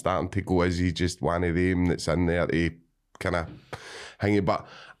him, but I'm starting to go, is he just one of them that's in there to kind of hang it? But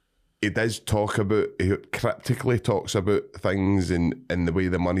he does talk about, he cryptically talks about things and the way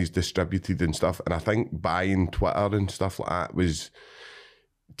the money's distributed and stuff. And I think buying Twitter and stuff like that was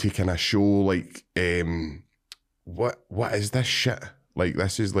to kind of show like, what is this shit? Like,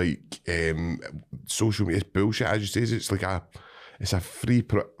 this is like social media, it's bullshit. As you say, it's like it's a free,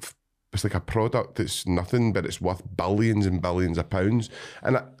 it's like a product that's nothing, but it's worth billions and billions of pounds.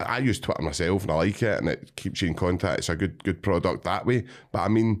 And I use Twitter myself and I like it and it keeps you in contact. It's a good product that way. But I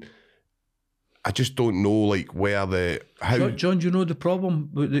mean, I just don't know, like, where how... John, do you know the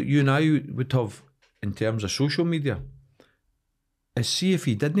problem that you and I would have in terms of social media? Is see if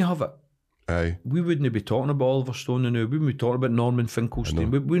he didn't have it. Aye. we wouldn't be talking about Oliver Stone now. We wouldn't be talking about Norman Finkelstein.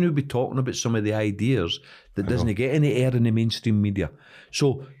 We wouldn't be talking about some of the ideas that doesn't get any air in the mainstream media.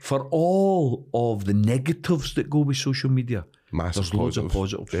 So for all of the negatives that go with social media, Massive there's loads of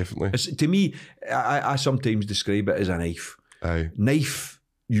positives. Definitely. To me, I sometimes describe it as a knife. Aye. Knife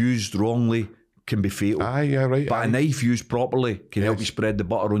used wrongly can be fatal. Aye, yeah, right. But aye. a knife used properly can help Yes. you spread the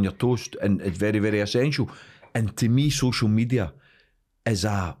butter on your toast, and it's very, very essential. And to me, social media is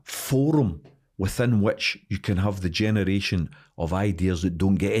a forum within which you can have the generation of ideas that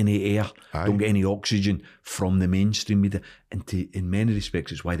don't get any air, Aye. don't get any oxygen from the mainstream media. And in many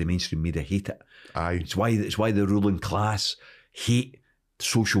respects, it's why the mainstream media hate it. Aye. It's why the ruling class hate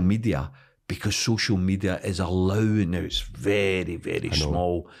social media, because social media is allowing, now it's very, very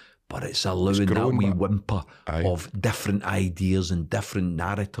small, but it's allowing that growing, wee but- whimper Aye. of different ideas and different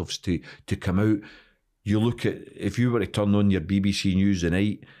narratives to come out. You look at, if you were to turn on your BBC News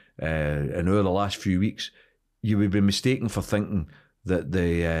tonight, and over the last few weeks, you would be mistaken for thinking that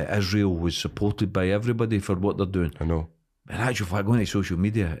the Israel was supported by everybody for what they're doing. I know. In actual fact, go into social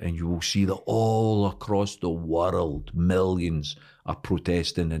media and you will see that all across the world, millions are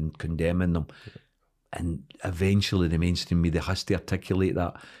protesting and condemning them. And eventually the mainstream media has to articulate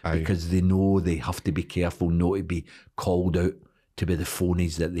that, Aye. because they know they have to be careful not to be called out to be the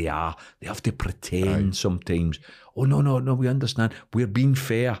phonies that they are. They have to pretend sometimes, oh, no, we understand. We're being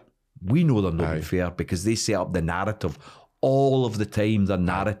fair. We know they're not being fair, because they set up the narrative all of the time. Their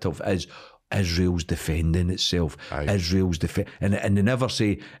narrative is Israel's defending itself. Israel's and they never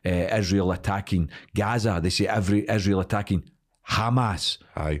say Israel attacking Gaza. They say Israel attacking Hamas.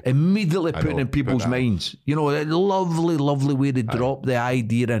 Aye. Immediately putting in people's but that- minds. You know, a lovely, lovely way to drop the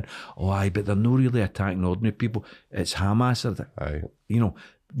idea in. Oh, aye, but they're not really attacking ordinary people. It's Hamas. Aye. You know,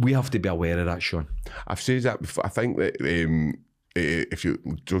 we have to be aware of that, Sean. I've said that before. I think that if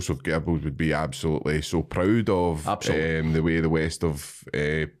Joseph Goebbels would be absolutely so proud of Absolutely. the way the West have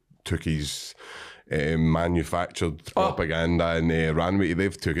took his manufactured propaganda and ran with it.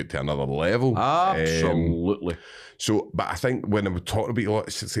 They've took it to another level. Absolutely. So, but I think when I'm talking about Elon,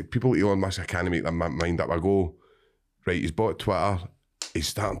 it's like people like Elon Musk, I can't make their mind up. I go, right, he's bought Twitter. He's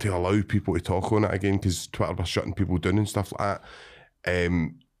starting to allow people to talk on it again, because Twitter was shutting people down and stuff like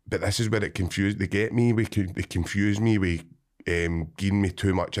that. But this is where it confused. They get me. They confuse me with giving me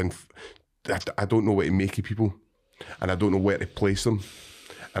too much. And I don't know what to make of people, and I don't know where to place them.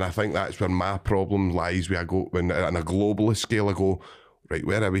 And I think that's where my problem lies. Where I go, when on a globalist scale, I go, right,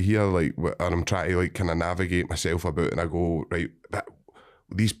 where are we here? Like, and I'm trying to like kind of navigate myself about, and I go, right,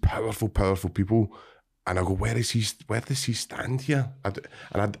 these powerful people, and I go, where does he stand here? I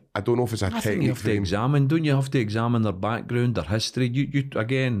don't know if it's a I think technique you have to examine, don't you have to examine their background, their history. You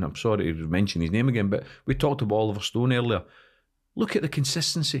again, I'm sorry to mention his name again, but we talked about Oliver Stone earlier. Look at the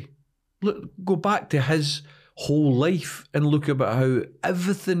consistency. Look, go back to his whole life and look about how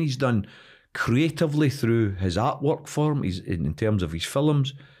everything he's done creatively through his artwork form, in terms of his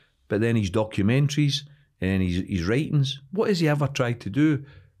films, but then his documentaries and his writings. What has he ever tried to do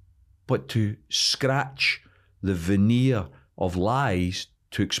but to scratch the veneer of lies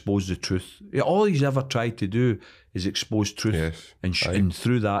to expose the truth? All he's ever tried to do is expose truth, and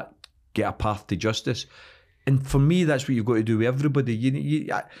through that get a path to justice. And for me, that's what you've got to do with everybody.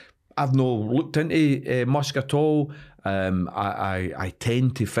 I've not looked into Musk at all. I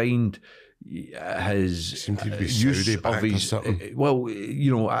tend to find his use of his. Well,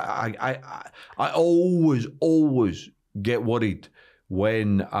 you know, I always get worried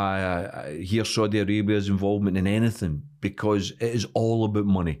when I hear Saudi Arabia's involvement in anything, because it is all about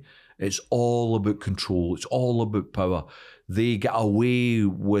money. It's all about control. It's all about power. They get away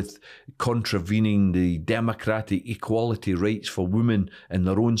with contravening the democratic equality rights for women in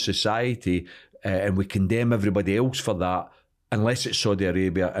their own society, and we condemn everybody else for that, unless it's Saudi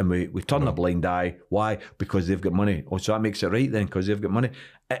Arabia, and we turn a blind eye. Why? Because they've got money. Oh, so that makes it right then, because they've got money.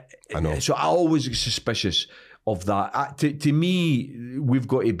 I know. So I always get suspicious of that. To me, we've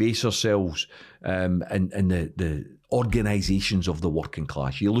got to base ourselves in the organisations of the working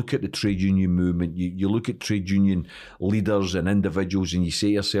class. You look at the trade union movement, you look at trade union leaders and individuals, and you say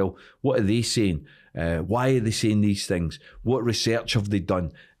to yourself, what are they saying? Why are they saying these things? What research have they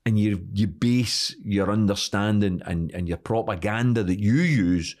done? And you base your understanding and your propaganda that you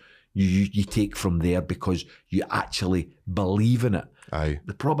use, you take from there, because you actually believe in it. Aye.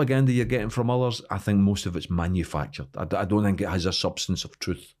 The propaganda you're getting from others, I think most of it's manufactured. I don't think it has a substance of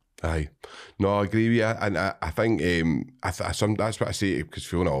truth. Aye. No, I agree with you. And I think that's what I say, because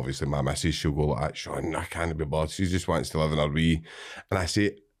Fiona, obviously, my missus, she'll go like that, Sean, I can't be bothered. She just wants to live in her wee. And I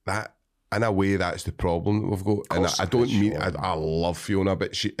say, that in a way, that's the problem that we've got. And I don't mean, I love Fiona,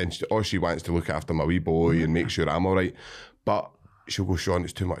 but she wants to look after my wee boy and make sure I'm all right. But she'll go, Sean,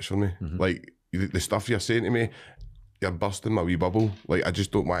 it's too much for me. Like, the stuff you're saying to me, you're busting my wee bubble. Like, I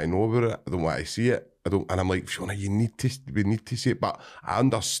just don't want to know about it. I don't want to see it. And I'm like, Fiona, we need to see it. But I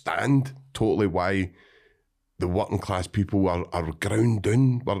understand totally why the working class people are ground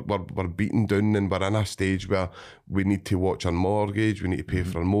down, we're beaten down, and we're in a stage where we need to watch our mortgage, we need to pay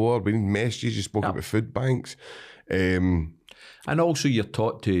for more, we need messages. You spoke about food banks. And also you're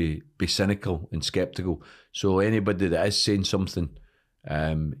taught to be cynical and sceptical. So anybody that is saying something,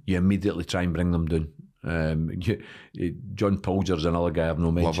 you immediately try and bring them down. John Polger's another guy I've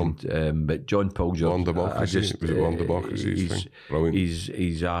not mentioned, but John Polger, One Democracy, was it One Democracy? Brilliant.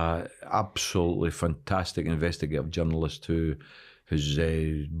 He's a absolutely fantastic investigative journalist who his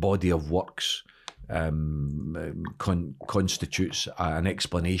body of works constitutes an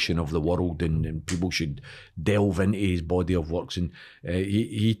explanation of the world, and people should delve into his body of works. And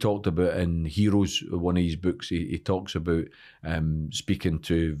he talked about in Heroes, one of his books, he talks about speaking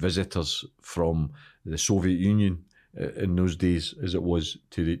to visitors from the Soviet Union in those days, as it was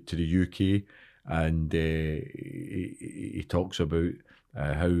to the UK, and he talks about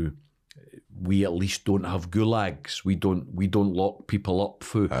how we at least don't have gulags. We don't lock people up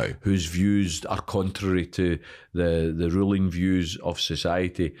whose views are contrary to the ruling views of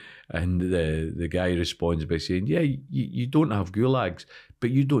society. And the guy responds by saying, yeah, you don't have gulags,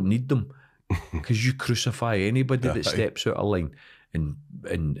 but you don't need them, because you crucify anybody that steps out of line. And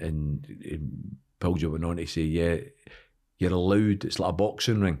Pilger went on to say, yeah, you're allowed, it's like a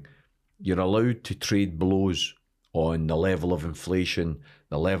boxing ring, you're allowed to trade blows on the level of inflation,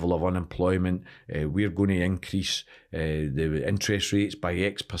 the level of unemployment. We're going to increase the interest rates by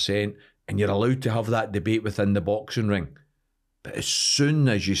X%, and you're allowed to have that debate within the boxing ring. But as soon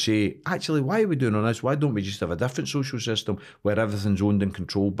as you say, actually, why are we doing all this? Why don't we just have a different social system where everything's owned and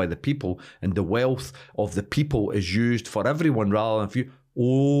controlled by the people, and the wealth of the people is used for everyone rather than few?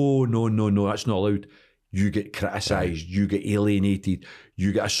 Oh, no, that's not allowed. You get criticised, you get alienated,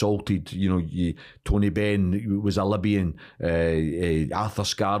 you get assaulted. You know, Tony Benn was a Libyan, Arthur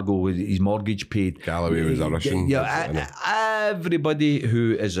Scargo, his mortgage paid. Galloway was a Russian. Everybody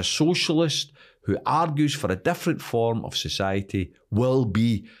who is a socialist, who argues for a different form of society, will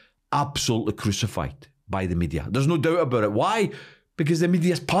be absolutely crucified by the media. There's no doubt about it. Why? Because the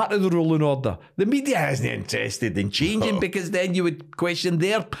media is part of the ruling order. The media isn't interested in changing, because then you would question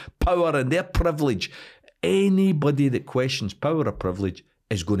their power and their privilege. Anybody that questions power or privilege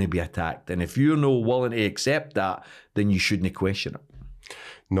is going to be attacked. And if you're not willing to accept that, then you shouldn't question it.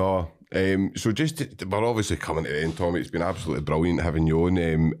 No. So we're obviously coming to the end, Tommy. It's been absolutely brilliant having you on.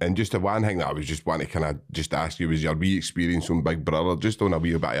 And just the one thing that I was just wanting to kind of just ask you was your wee experience on Big Brother, just on a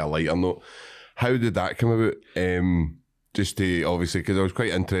wee bit of a lighter note. How did that come about? Just to, obviously, because I was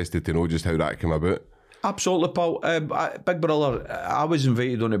quite interested to know just how that came about. Absolutely, Paul. Big Brother, I was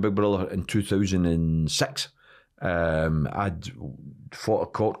invited on to Big Brother in 2006. I'd fought a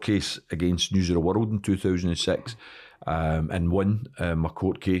court case against News of the World in 2006 and won my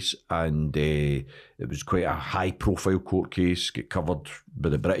court case. And it was quite a high-profile court case, get covered by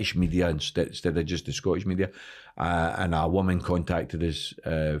the British media instead of just the Scottish media. And a woman contacted us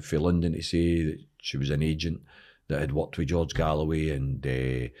from London to say that she was an agent that had worked with George Galloway, and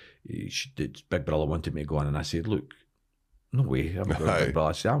Big Brother wanted me to go on, and I said, look, no way I'm going to Big Brother.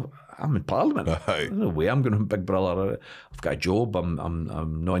 I said, I'm in Parliament. No way I'm going to Big Brother. I've got a job.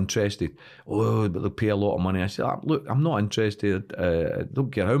 I'm not interested. Oh, but they'll pay a lot of money. I said, look, I'm not interested. I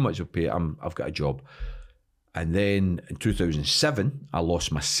don't care how much they'll pay. I've got a job. And then in 2007, I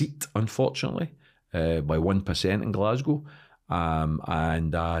lost my seat, unfortunately, by 1% in Glasgow.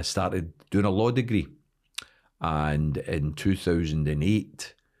 And I started doing a law degree. And in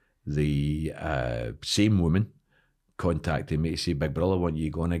 2008, the same woman contacted me to say, Big Brother, want you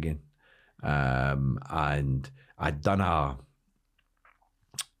going again? And I'd done a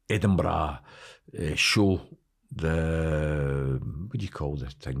Edinburgh show, what do you call the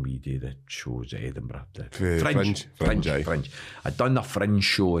thing we do, the shows at Edinburgh? Fringe. I'd done a Fringe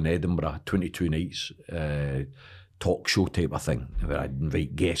show in Edinburgh, 22 nights, talk show type of thing, where I'd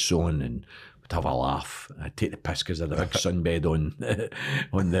invite guests on and have a laugh. I'd take the piss because I had a big sunbed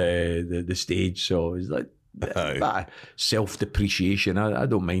on the stage. So it was like that self-depreciation. I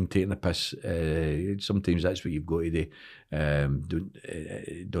don't mind taking the piss. Sometimes that's what you've got to do.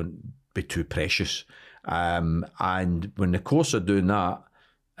 Don't be too precious. And when the course of doing that,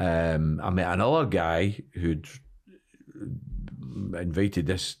 I met another guy who'd invited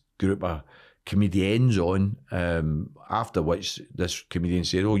this group of comedians on, after which this comedian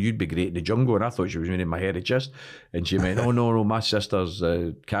said, "Oh, you'd be great in the jungle," and I thought she was meaning my hairy chest, and she went, "Oh no, my sister's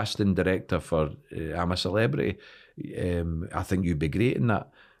casting director for I'm a Celebrity. I think you'd be great in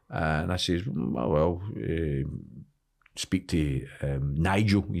that." And I says, "Well, speak to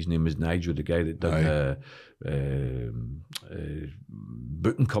Nigel." His name is Nigel, the guy that done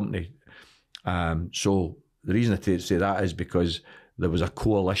booking company. So the reason I say that is because there was a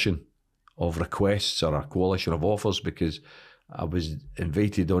coalition of requests or a coalition of offers, because I was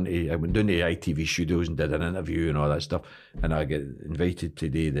invited I went down to ITV studios and did an interview and all that stuff, and I get invited to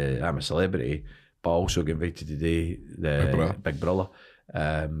do the I'm a Celebrity, but I also get invited to do the Big Brother.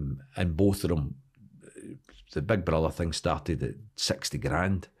 And both of them, the Big Brother thing started at 60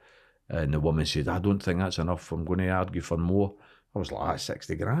 grand, and the woman said, "I don't think that's enough, I'm going to argue for more." I was like,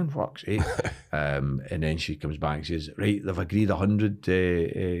 60 grand, fuck's sake. And then she comes back and says, "Right, they've agreed 100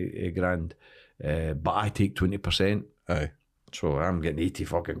 grand, but I take 20%. Aye. So I'm getting 80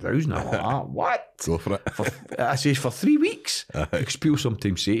 fucking thousand. I'm like, what? Go for it. I says, for 3 weeks? People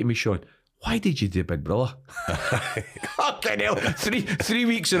sometimes say to me, "Sean, why did you do Big Brother?" Fucking hell, three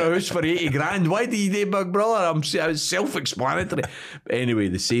weeks in a house for 80 grand. Why did you do Big Brother? I was self-explanatory. But anyway,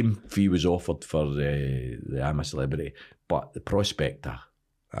 the same fee was offered for the I'm a Celebrity, but the prospector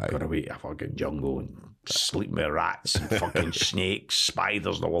got away to a fucking jungle and sleep with rats and fucking snakes,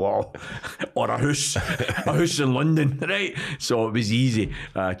 spiders and all, or a house in London, right? So it was easy.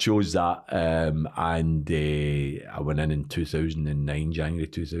 I chose that, and I went in 2009, January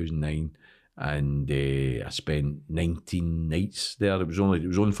 2009. And I spent 19 nights there. It was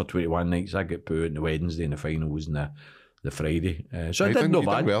only for 21 nights. I get put out on the Wednesday, and the final was on the Friday. So I did no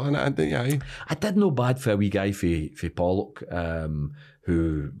bad. Well in it, didn't you? I did no bad for a wee guy for Pollock,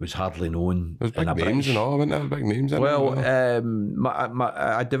 who was hardly known. There's big names and all, wasn't there? Big names. Well,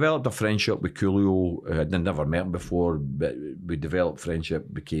 I developed a friendship with Coolio. I'd never met him before, but we developed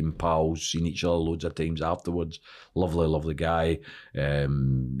friendship, became pals, seen each other loads of times afterwards. Lovely, lovely guy.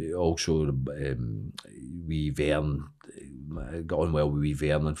 Also, wee Vern, got on well with wee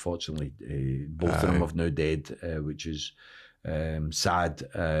Vern, unfortunately. Both of them are now dead, which is sad.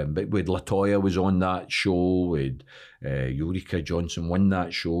 But with Latoya was on that show, with Eureka Johnson won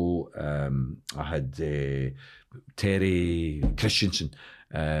that show. I had Terry Christensen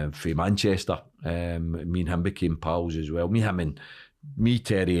from Manchester. Me and him became pals as well. Me,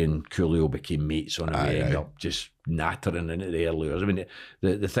 Terry and Coolio became mates on it. We ended up just nattering into the early years. I mean,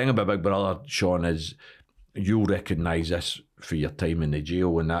 the thing about Big Brother, Sean, is you'll recognise this for your time in the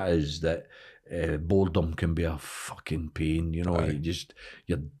jail, and that is that boredom can be a fucking pain. You know,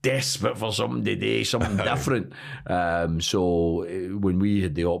 you're desperate for something to do, something different. So when we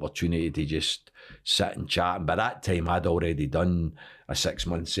had the opportunity to just sit and chat, and by that time I'd already done a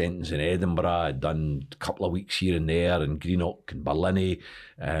 6-month sentence in Edinburgh. I'd done a couple of weeks here and there in Greenock and Berlin.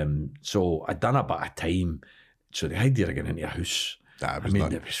 So I'd done a bit of time. So the idea of getting into a house,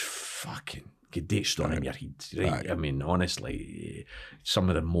 it was fucking get dates done in your head, right? I mean, honestly, some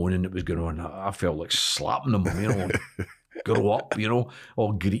of the moaning that was going on, I felt like slapping them, you know, grow up, you know,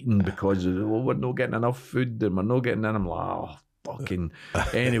 or greeting because we're not getting enough food and we're not getting in. I'm like, oh, fucking.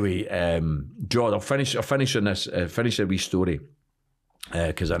 Anyway, George, I'll finish on this, finish a wee story,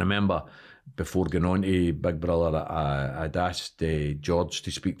 because I remember before going on to Big Brother, I'd asked George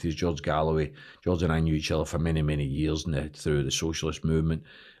to speak to us, George Galloway. George and I knew each other for many, many years through the socialist movement.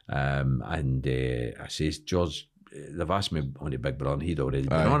 And I says, "George, they've asked me on the Big Brother," and he'd already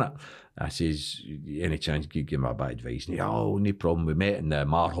been on it. I says, "Any chance you give me a bit of advice?" And he, "Oh, no problem." We met in the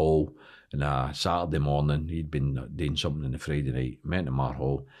Mar Hall on a Saturday morning. He'd been doing something on the Friday night. Met in the Mar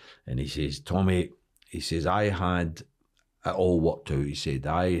Hall, and he says, "Tommy," he says, "I had it all worked out." He said,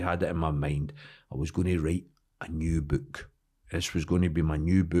 "I had it in my mind. I was going to write a new book. This was going to be my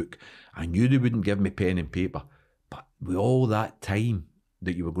new book. I knew they wouldn't give me pen and paper, but with all that time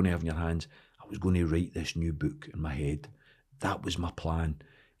that you were going to have in your hands, I was going to write this new book in my head. That was my plan."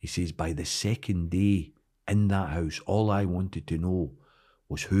 He says, "By the second day in that house, all I wanted to know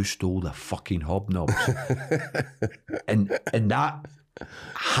was who stole the fucking hobnobs." and that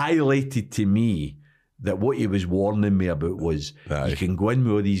highlighted to me that what he was warning me about was you can go in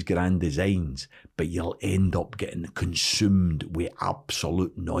with all these grand designs, but you'll end up getting consumed with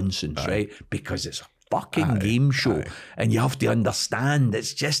absolute nonsense, right? Because it's a fucking game show, and you have to understand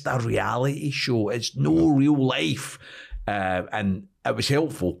it's just a reality show. It's no real life. And it was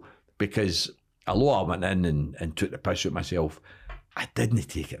helpful because although I went in and took the piss out myself, I didn't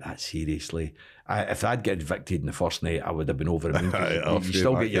take it that seriously. if I'd get evicted in the first night, I would have been over it. You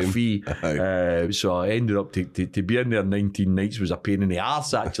still back get your in. fee. So I ended up to be in there 19 nights was a pain in the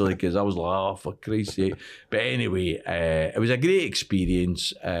arse, actually, because I was like, oh, for Christ's sake. But anyway, it was a great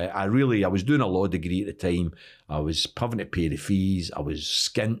experience. I was doing a law degree at the time. I was having to pay the fees. I was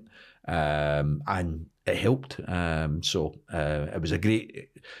skint, and it helped. So it was a great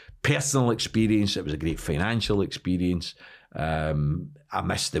personal experience. It was a great financial experience. I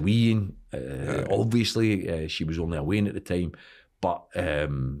missed the weeing, obviously. She was only away at the time. But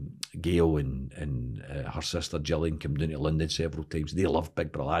Gail and her sister Gillian came down to London several times. They loved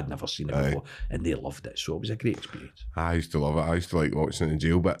Big Brother. I'd never seen it before, and they loved it. So it was a great experience. I used to love it. I used to like watching it in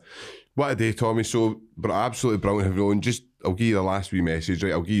jail. But what a day, Tommy. So, but absolutely brilliant having you on. Just, I'll give you the last wee message,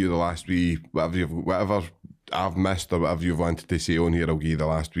 right? I'll give you the last wee, whatever I've missed or whatever you've wanted to say on here, I'll give you the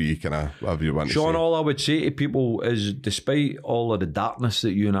last wee kind of whatever you want to say. Sean, all I would say to people is, despite all of the darkness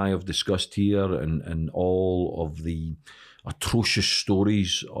that you and I have discussed here and all of the atrocious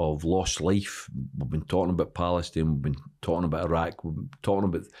stories of lost life, we've been talking about Palestine, we've been talking about Iraq, we've been talking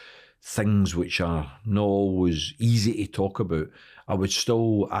about things which are not always easy to talk about. I would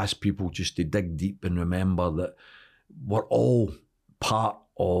still ask people just to dig deep and remember that we're all part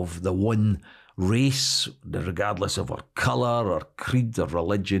of the one race, regardless of our colour or creed or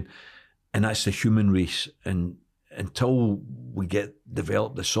religion, and that's the human race. And until we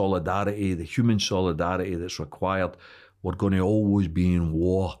develop the solidarity, the human solidarity that's required, we're going to always be in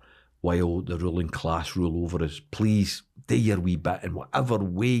war while the ruling class rule over us. Please do your wee bit in whatever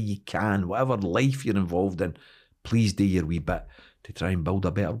way you can, whatever life you're involved in, please do your wee bit to try and build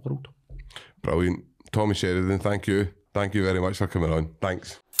a better world. Brilliant. Tommy Sheridan, thank you. Thank you very much for coming on.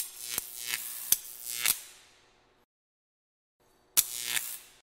 Thanks.